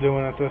Apple's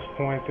doing at this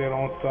point. They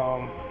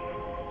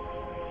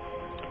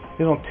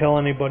don't tell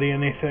anybody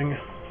anything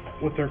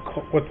with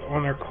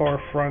on their car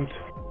front.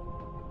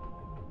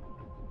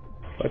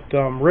 But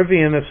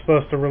Rivian is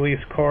supposed to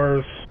release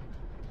cars,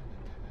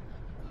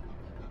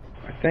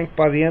 I think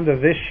by the end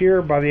of this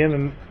year,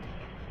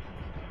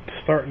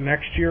 start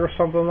next year or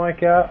something like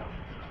that.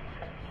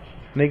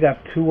 And they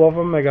got two of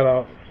them. They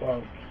got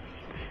a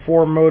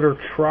 4-motor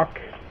truck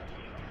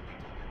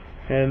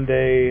and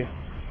an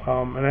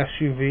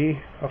SUV,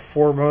 a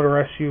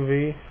 4-motor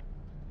SUV.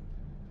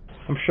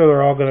 I'm sure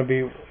they're all going to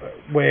be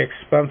way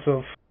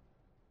expensive.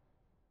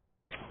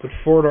 But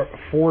Ford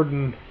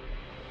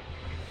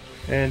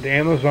and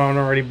Amazon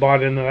already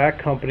bought into that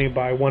company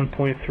by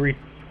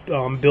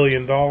 $1.3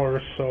 billion.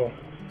 So,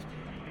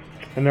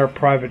 and they're a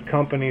private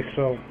company,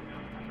 so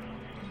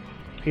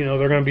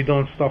they're going to be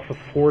doing stuff with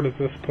Ford at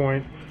this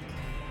point.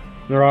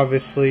 They're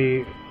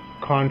obviously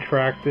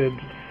contracted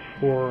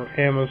for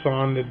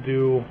Amazon to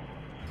do,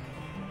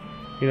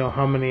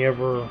 how many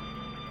ever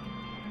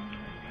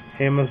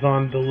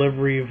Amazon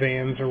delivery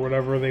vans or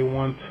whatever they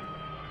want,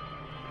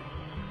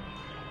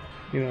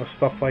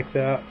 stuff like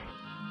that.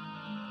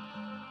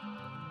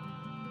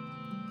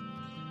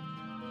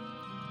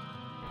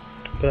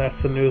 But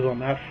that's the news on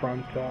that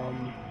front.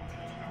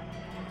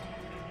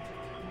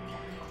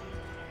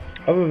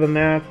 Other than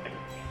that,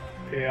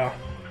 yeah.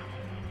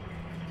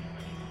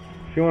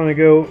 If you want to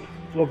go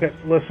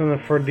listen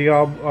for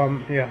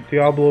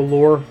Diablo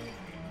lore,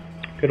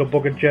 go to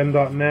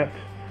bookofgen.net.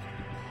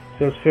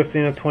 So it's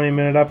 15 to 20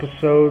 minute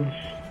episodes,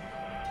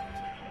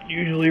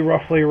 usually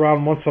roughly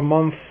around once a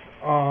month.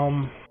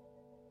 I'm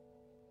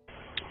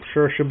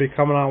sure it should be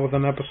coming out with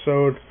an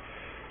episode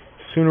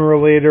sooner or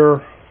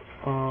later,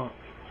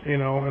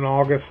 in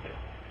August.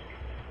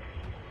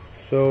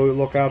 So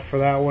look out for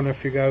that one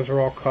if you guys are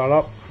all caught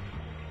up.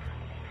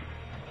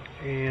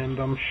 And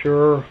I'm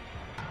sure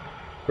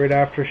right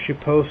after she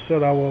posts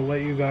it, I will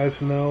let you guys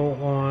know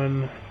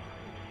on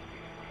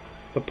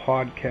the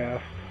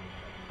podcast.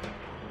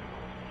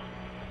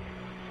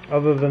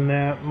 Other than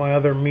that, my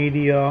other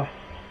media,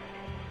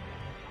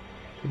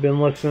 I've been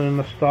listening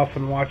to stuff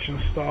and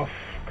watching stuff,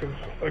 because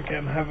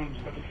again, haven't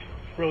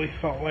really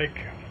felt like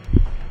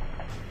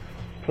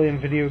playing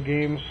video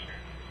games.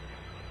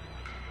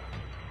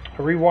 I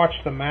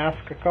rewatched The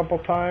Mask a couple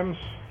times.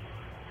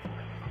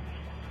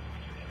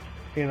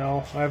 I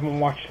haven't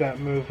watched that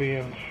movie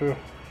in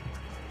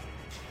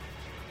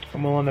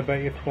I'm willing to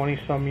bet you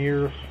 20-some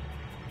years.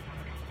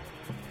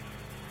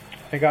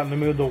 I got in the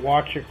mood to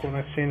watch it when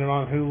I seen it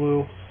on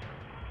Hulu.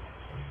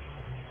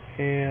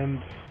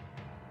 And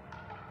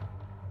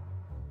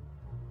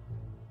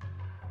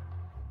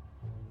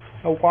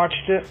I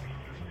watched it,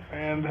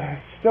 and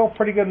it's still a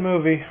pretty good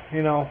movie.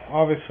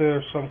 Obviously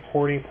there's some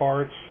corny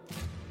parts,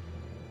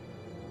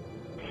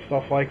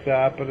 stuff like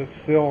that, but it's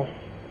still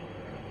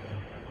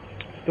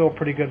a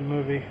pretty good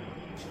movie.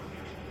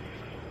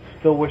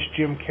 Still wish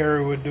Jim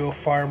Carrey would do a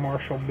Fire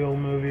Marshal Bill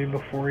movie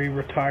before he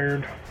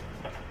retired.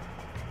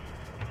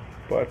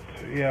 But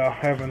yeah,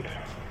 haven't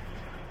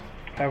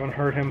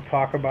heard him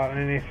talk about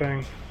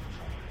anything,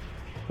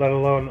 let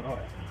alone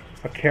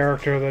a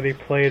character that he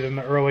played in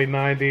the early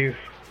 90s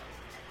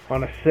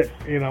on a skit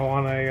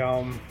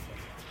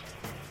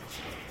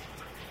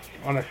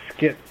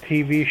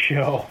TV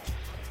show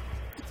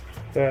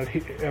that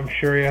I'm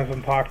sure he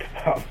hasn't talked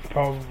about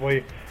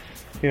probably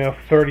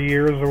 30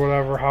 years or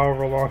whatever,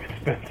 however long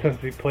it's been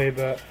since he played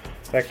that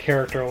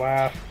character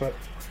last. But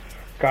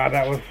God,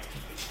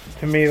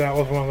 to me that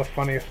was one of the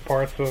funniest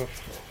parts of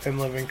In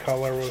Living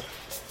Color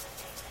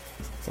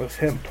was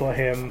him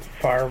playing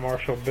Fire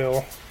Marshal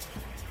Bill.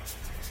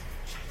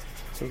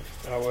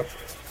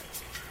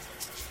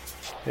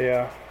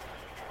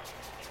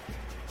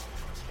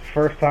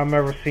 First time I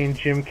ever seen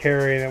Jim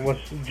Carrey, and it was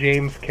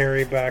James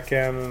Carrey back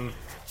then, and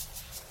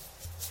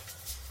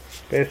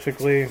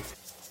basically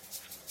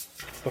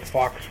the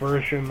Fox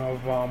version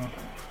of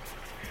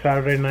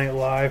Saturday Night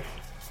Live.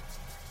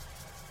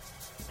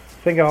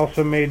 I think I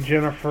also made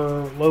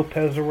Jennifer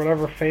Lopez or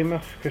whatever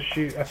famous,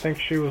 because I think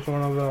she was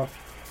one of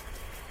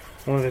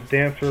the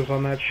dancers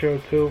on that show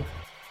too.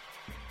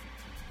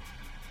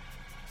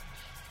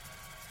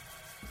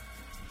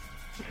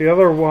 The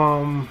other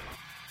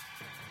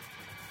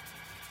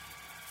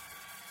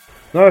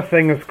another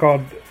thing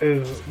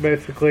is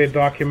basically a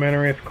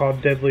documentary. It's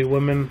called Deadly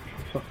Women.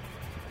 So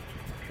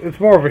it's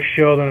more of a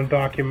show than a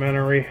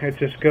documentary. It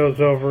just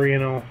goes over,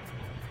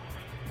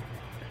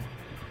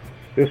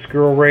 this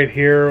girl right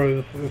here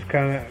is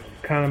kind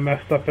of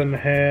messed up in the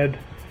head,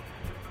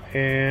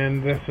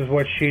 and this is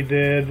what she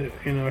did.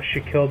 She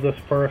killed this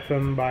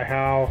person by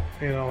how.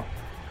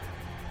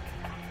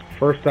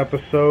 First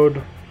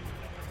episode,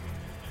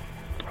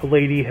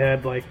 lady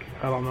had like,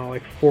 I don't know,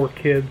 like 4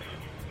 kids.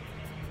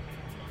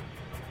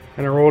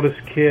 And her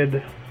oldest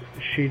kid,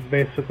 she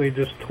basically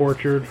just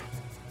tortured.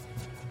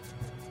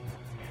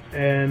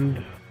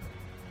 And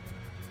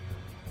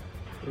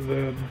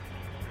the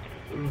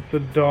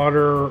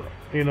daughter,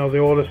 you know, the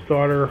oldest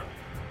daughter,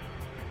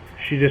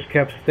 she just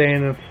kept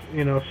staying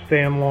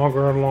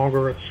longer and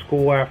longer at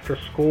school after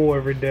school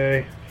every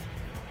day.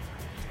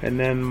 And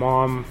then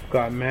mom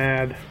got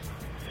mad.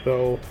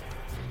 So,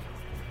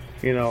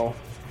 you know,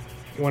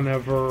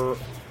 whenever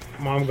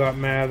mom got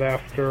mad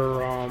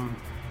after,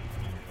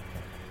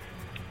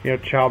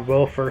 child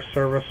welfare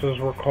services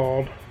were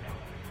called.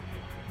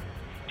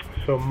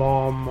 So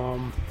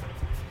mom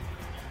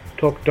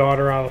took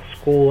daughter out of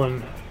school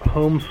and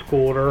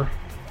homeschooled her,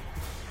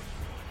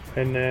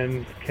 and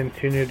then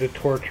continued to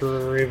torture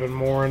her even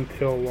more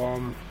until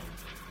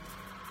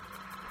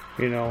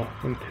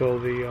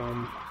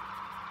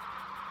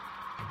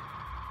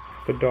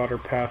the daughter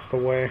passed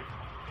away.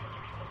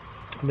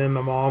 And then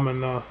the mom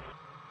and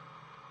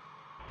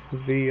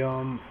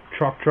the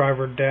truck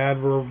driver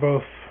dad were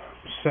both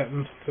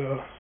sentenced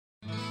to,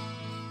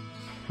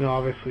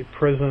 obviously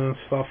prison and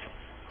stuff.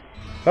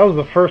 That was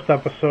the first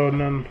episode,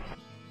 and then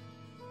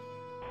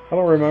I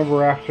don't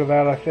remember after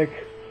that. I think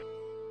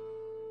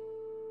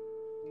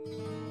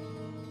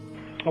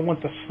I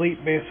went to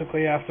sleep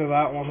basically after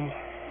that one.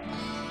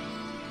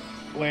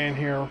 Laying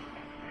here,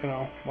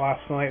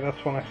 last night,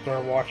 that's when I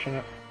started watching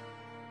it.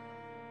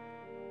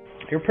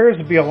 There appears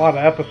to be a lot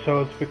of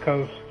episodes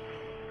because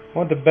I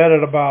went to bed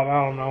at about,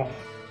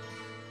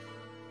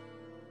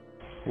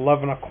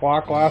 11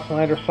 o'clock last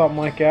night or something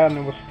like that, and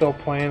it was still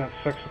playing at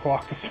 6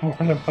 o'clock this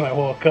morning when I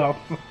woke up.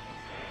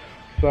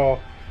 So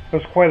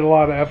there's quite a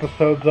lot of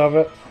episodes of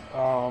it.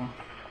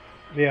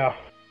 Yeah.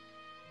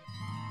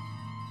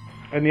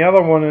 And the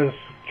other one is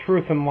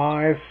Truth and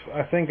Lies.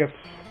 I think it's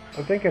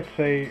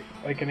an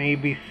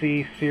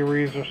ABC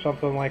series or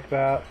something like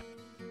that.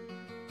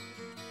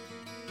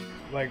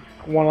 Like,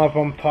 one of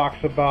them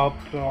talks about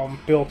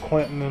Bill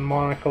Clinton and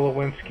Monica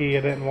Lewinsky.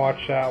 I didn't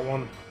watch that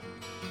one.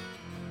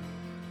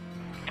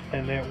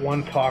 And then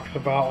one talks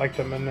about, like,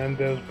 the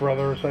Menendez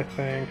brothers, I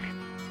think.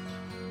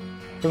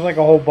 There's, like,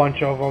 a whole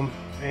bunch of them.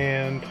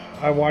 And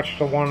I watched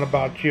the one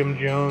about Jim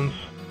Jones.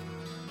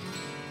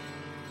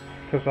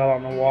 Because I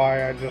don't know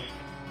why. I'm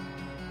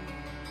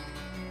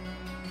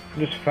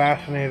just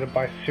fascinated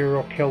by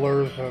serial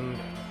killers and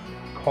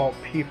cult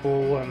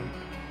people. And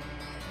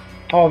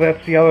oh,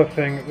 that's the other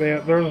thing.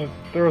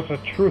 There's a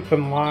Truth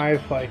and Lies,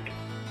 like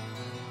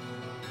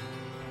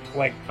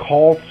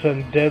cults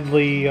and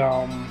deadly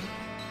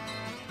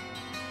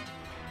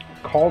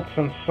cults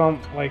and some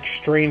like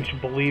strange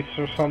beliefs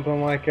or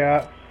something like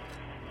that.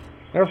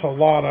 There's a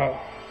lot of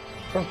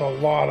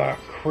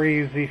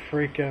crazy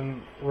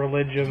freaking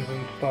religions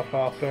and stuff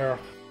out there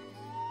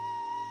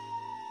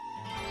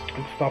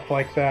and stuff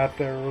like that.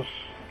 There's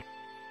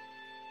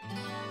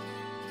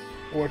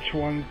which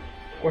ones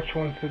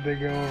did they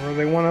go over?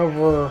 They went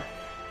over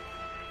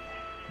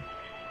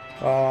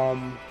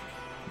I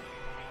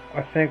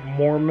think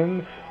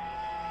Mormons,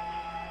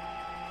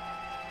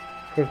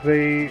 because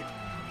they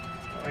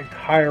like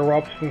higher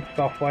ups and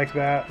stuff like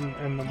that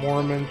in the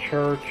Mormon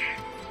church,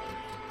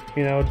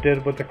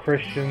 did what the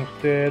Christians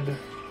did,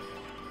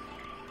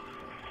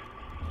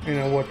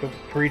 what the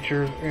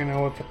preachers,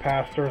 what the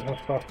pastors and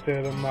stuff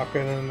did. I'm not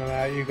getting into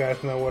that. You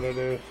guys know what it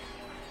is.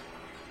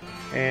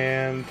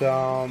 And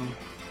there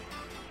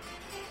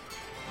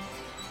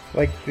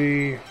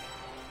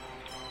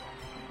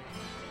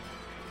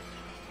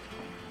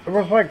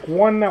was like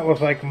one that was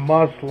like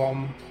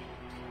Muslim,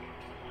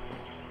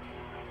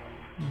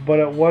 but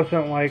it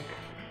wasn't like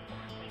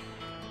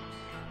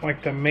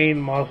the main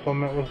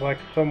Muslim. It was like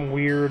some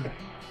weird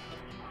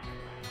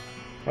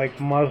like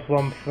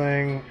Muslim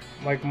thing,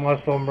 like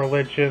Muslim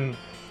religion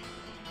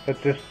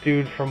that this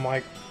dude from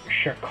like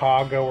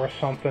Chicago or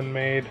something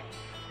made.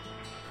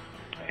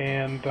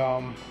 And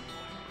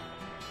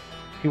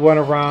he went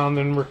around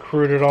and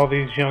recruited all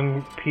these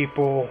young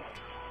people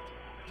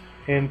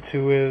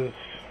into his,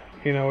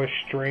 his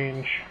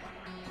strange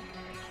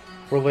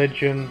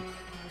religion,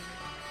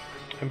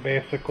 and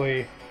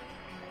basically,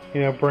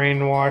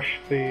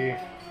 brainwashed the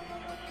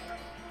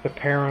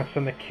parents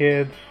and the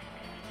kids,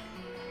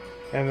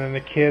 and then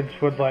the kids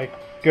would like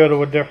go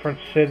to a different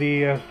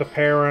city as the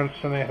parents,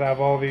 and they'd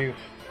have all these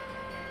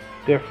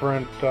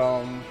different,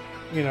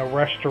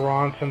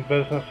 restaurants and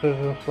businesses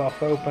and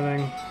stuff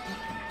opening,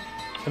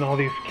 and all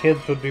these kids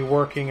would be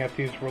working at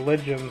these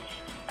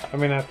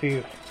at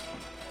these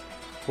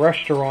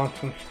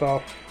restaurants and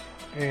stuff,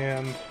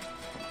 and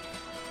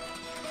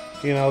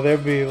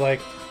they'd be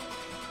like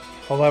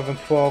 11,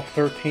 12,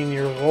 13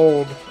 years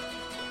old,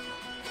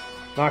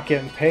 not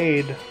getting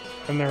paid,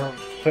 and they're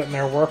sitting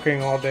there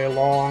working all day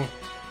long.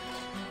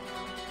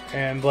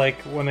 And like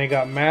when they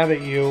got mad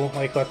at you,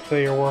 like let's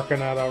say you're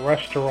working at a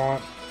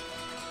restaurant,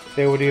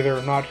 they would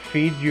either not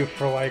feed you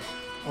for like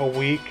a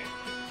week,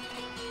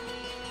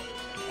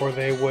 or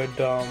they would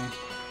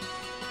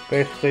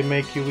basically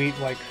make you eat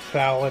like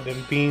salad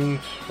and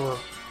beans for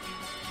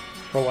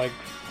like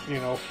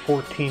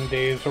 14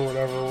 days or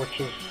whatever, which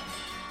is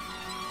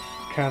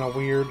kind of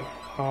weird.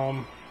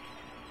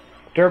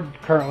 They're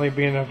currently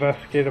being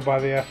investigated by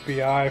the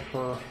FBI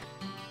for,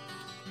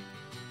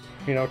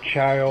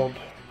 child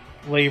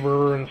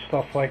labor and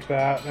stuff like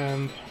that.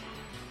 And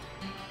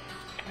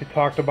they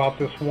talked about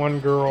this one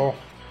girl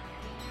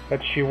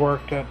that she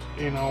worked at,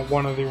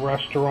 one of the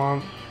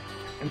restaurants,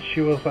 and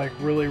she was like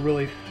really,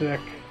 really sick.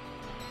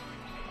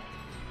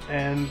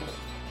 And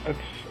it's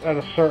at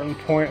a certain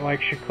point,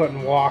 like, she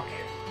couldn't walk.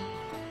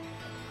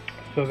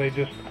 So they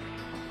just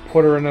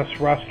put her in this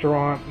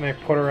restaurant, and they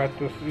put her at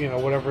this,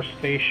 whatever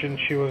station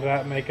she was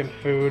at making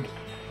food.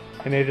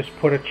 And they just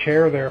put a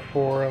chair there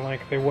for her, and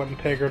like, they wouldn't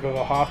take her to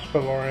the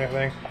hospital or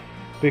anything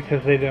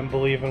because they didn't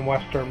believe in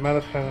Western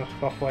medicine and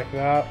stuff like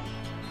that.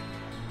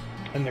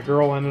 And the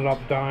girl ended up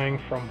dying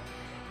from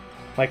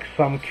like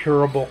some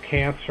curable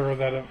cancer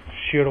that if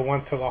she would have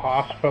went to the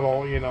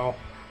hospital,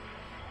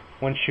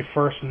 when she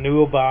first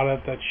knew about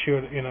it, that she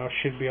would,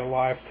 she'd be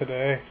alive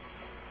today.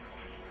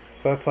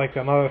 So that's like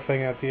another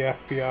thing that the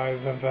FBI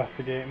is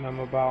investigating them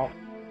about.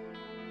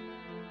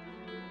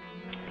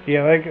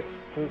 Yeah,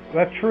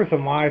 that truth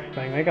and lies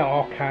thing, they got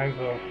all kinds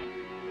of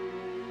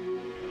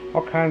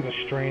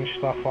strange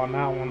stuff on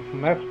that one.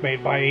 And that's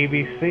made by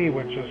ABC,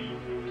 which is,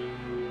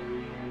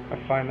 I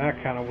find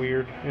that kind of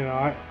weird.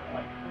 Of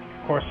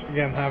course,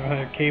 again, haven't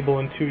had cable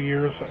in 2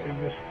 years.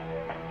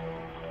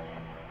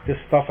 This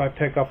stuff I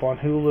pick up on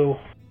Hulu,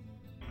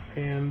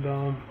 and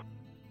all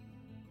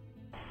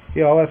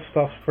that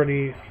stuff's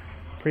pretty.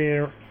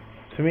 To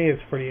me,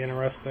 it's pretty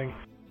interesting.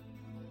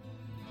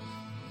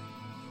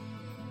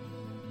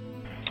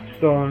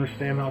 Still don't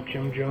understand how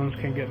Jim Jones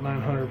can get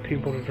 900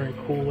 people to drink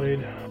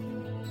Kool-Aid.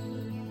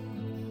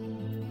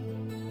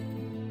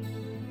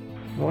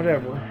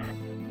 Whatever.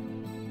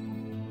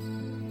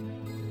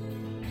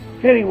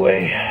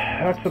 Anyway,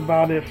 that's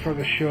about it for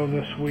the show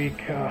this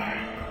week.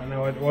 I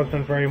know it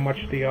wasn't very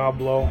much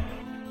Diablo.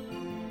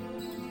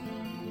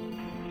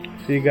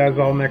 See you guys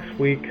all next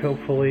week,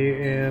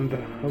 hopefully, and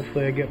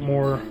hopefully I get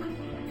more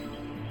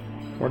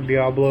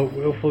Diablo.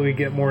 Hopefully we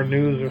get more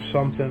news or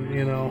something,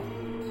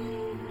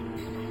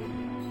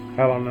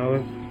 I don't know.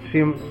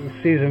 The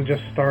season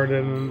just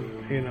started, and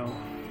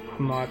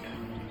I'm not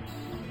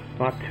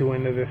too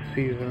into this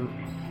season.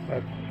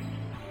 That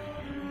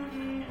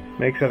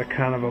makes it a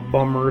kind of a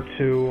bummer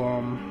to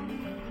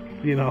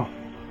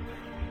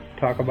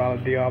talk about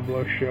a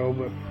Diablo show,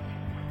 but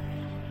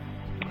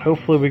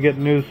hopefully we get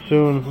news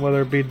soon,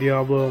 whether it be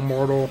Diablo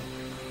Immortal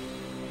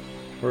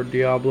or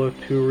Diablo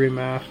 2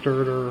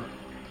 Remastered or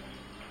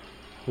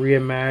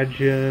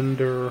Reimagined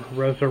or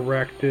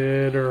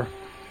Resurrected or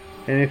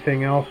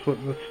anything else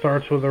that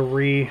starts with a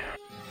re.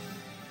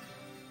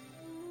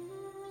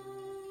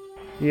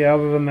 Yeah,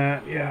 other than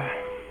that, yeah.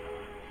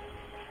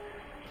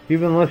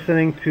 You've been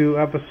listening to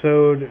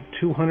episode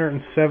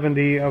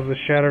 270 of the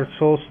Shattered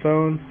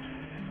Soulstone,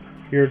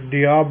 your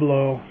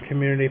Diablo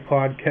community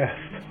podcast.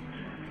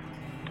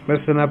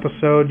 Missed an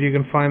episode, you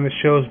can find the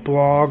show's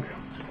blog.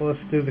 Let's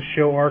do the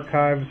show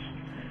archives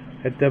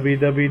at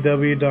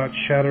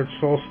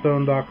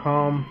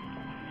www.shatteredsoulstone.com.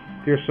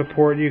 With your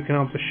support, you can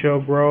help the show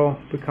grow.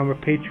 Become a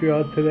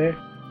Patreon today.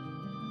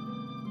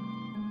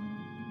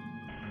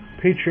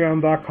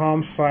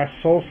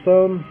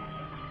 Patreon.com/Soulstone.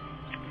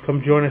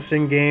 Come join us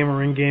in-game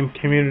or in-game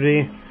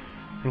community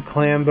and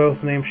clan,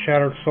 both named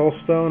Shattered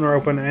Soulstone, are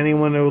open to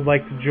anyone who would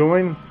like to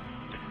join.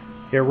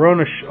 Yeah,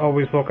 Rona's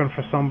always looking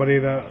for somebody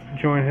to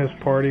join his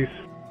parties.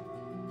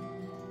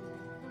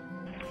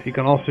 You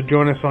can also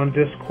join us on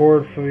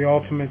Discord for the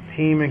ultimate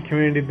team and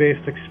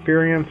community-based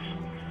experience.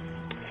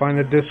 Find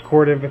the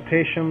Discord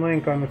invitation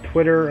link on the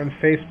Twitter and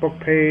Facebook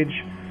page,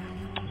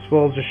 as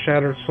well as the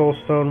Shattered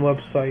Soulstone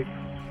website.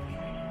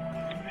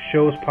 The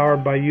show is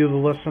powered by you, the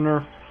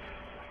listener.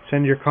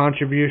 Send your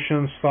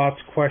contributions,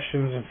 thoughts,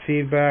 questions, and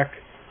feedback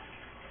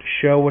to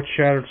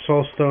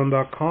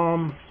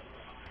show@shatteredsoulstone.com.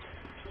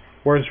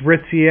 Where's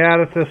Ritzy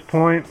at this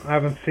point? I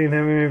haven't seen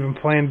him even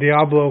playing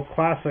Diablo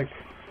Classic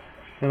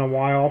in a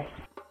while.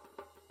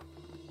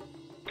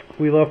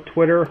 We love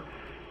Twitter.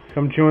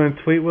 Come join and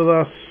tweet with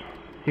us.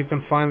 You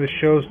can find the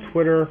show's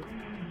Twitter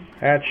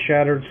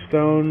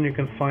 @ShatteredStone. You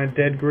can find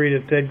Deadgreed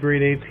at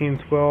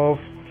Deadgreed1812.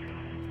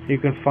 You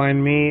can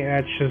find me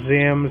at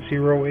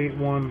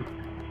Shazam081.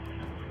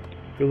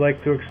 We'd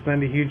like to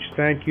extend a huge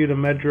thank you to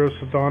Medros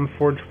of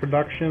Dawnforge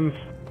Productions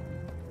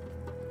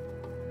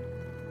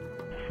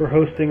for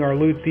hosting our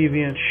Loot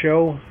Deviant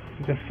show.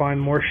 You can find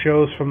more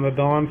shows from the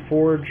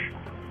Dawnforge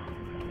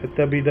at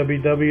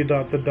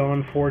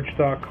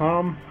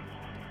www.thedawnforge.com.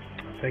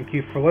 Thank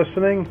you for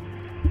listening.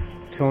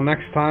 Till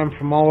next time,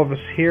 from all of us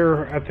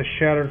here at the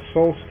Shattered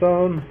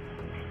Soulstone,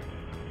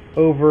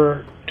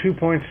 over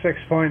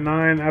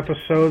 2.6.9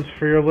 episodes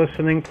for your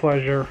listening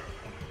pleasure.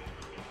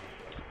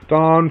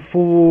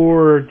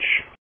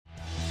 Dawnforge.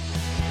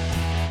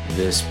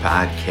 This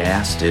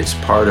podcast is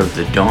part of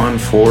the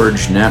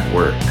Dawnforge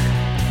Network.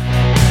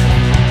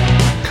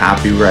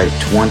 Copyright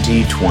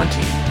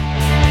 2020.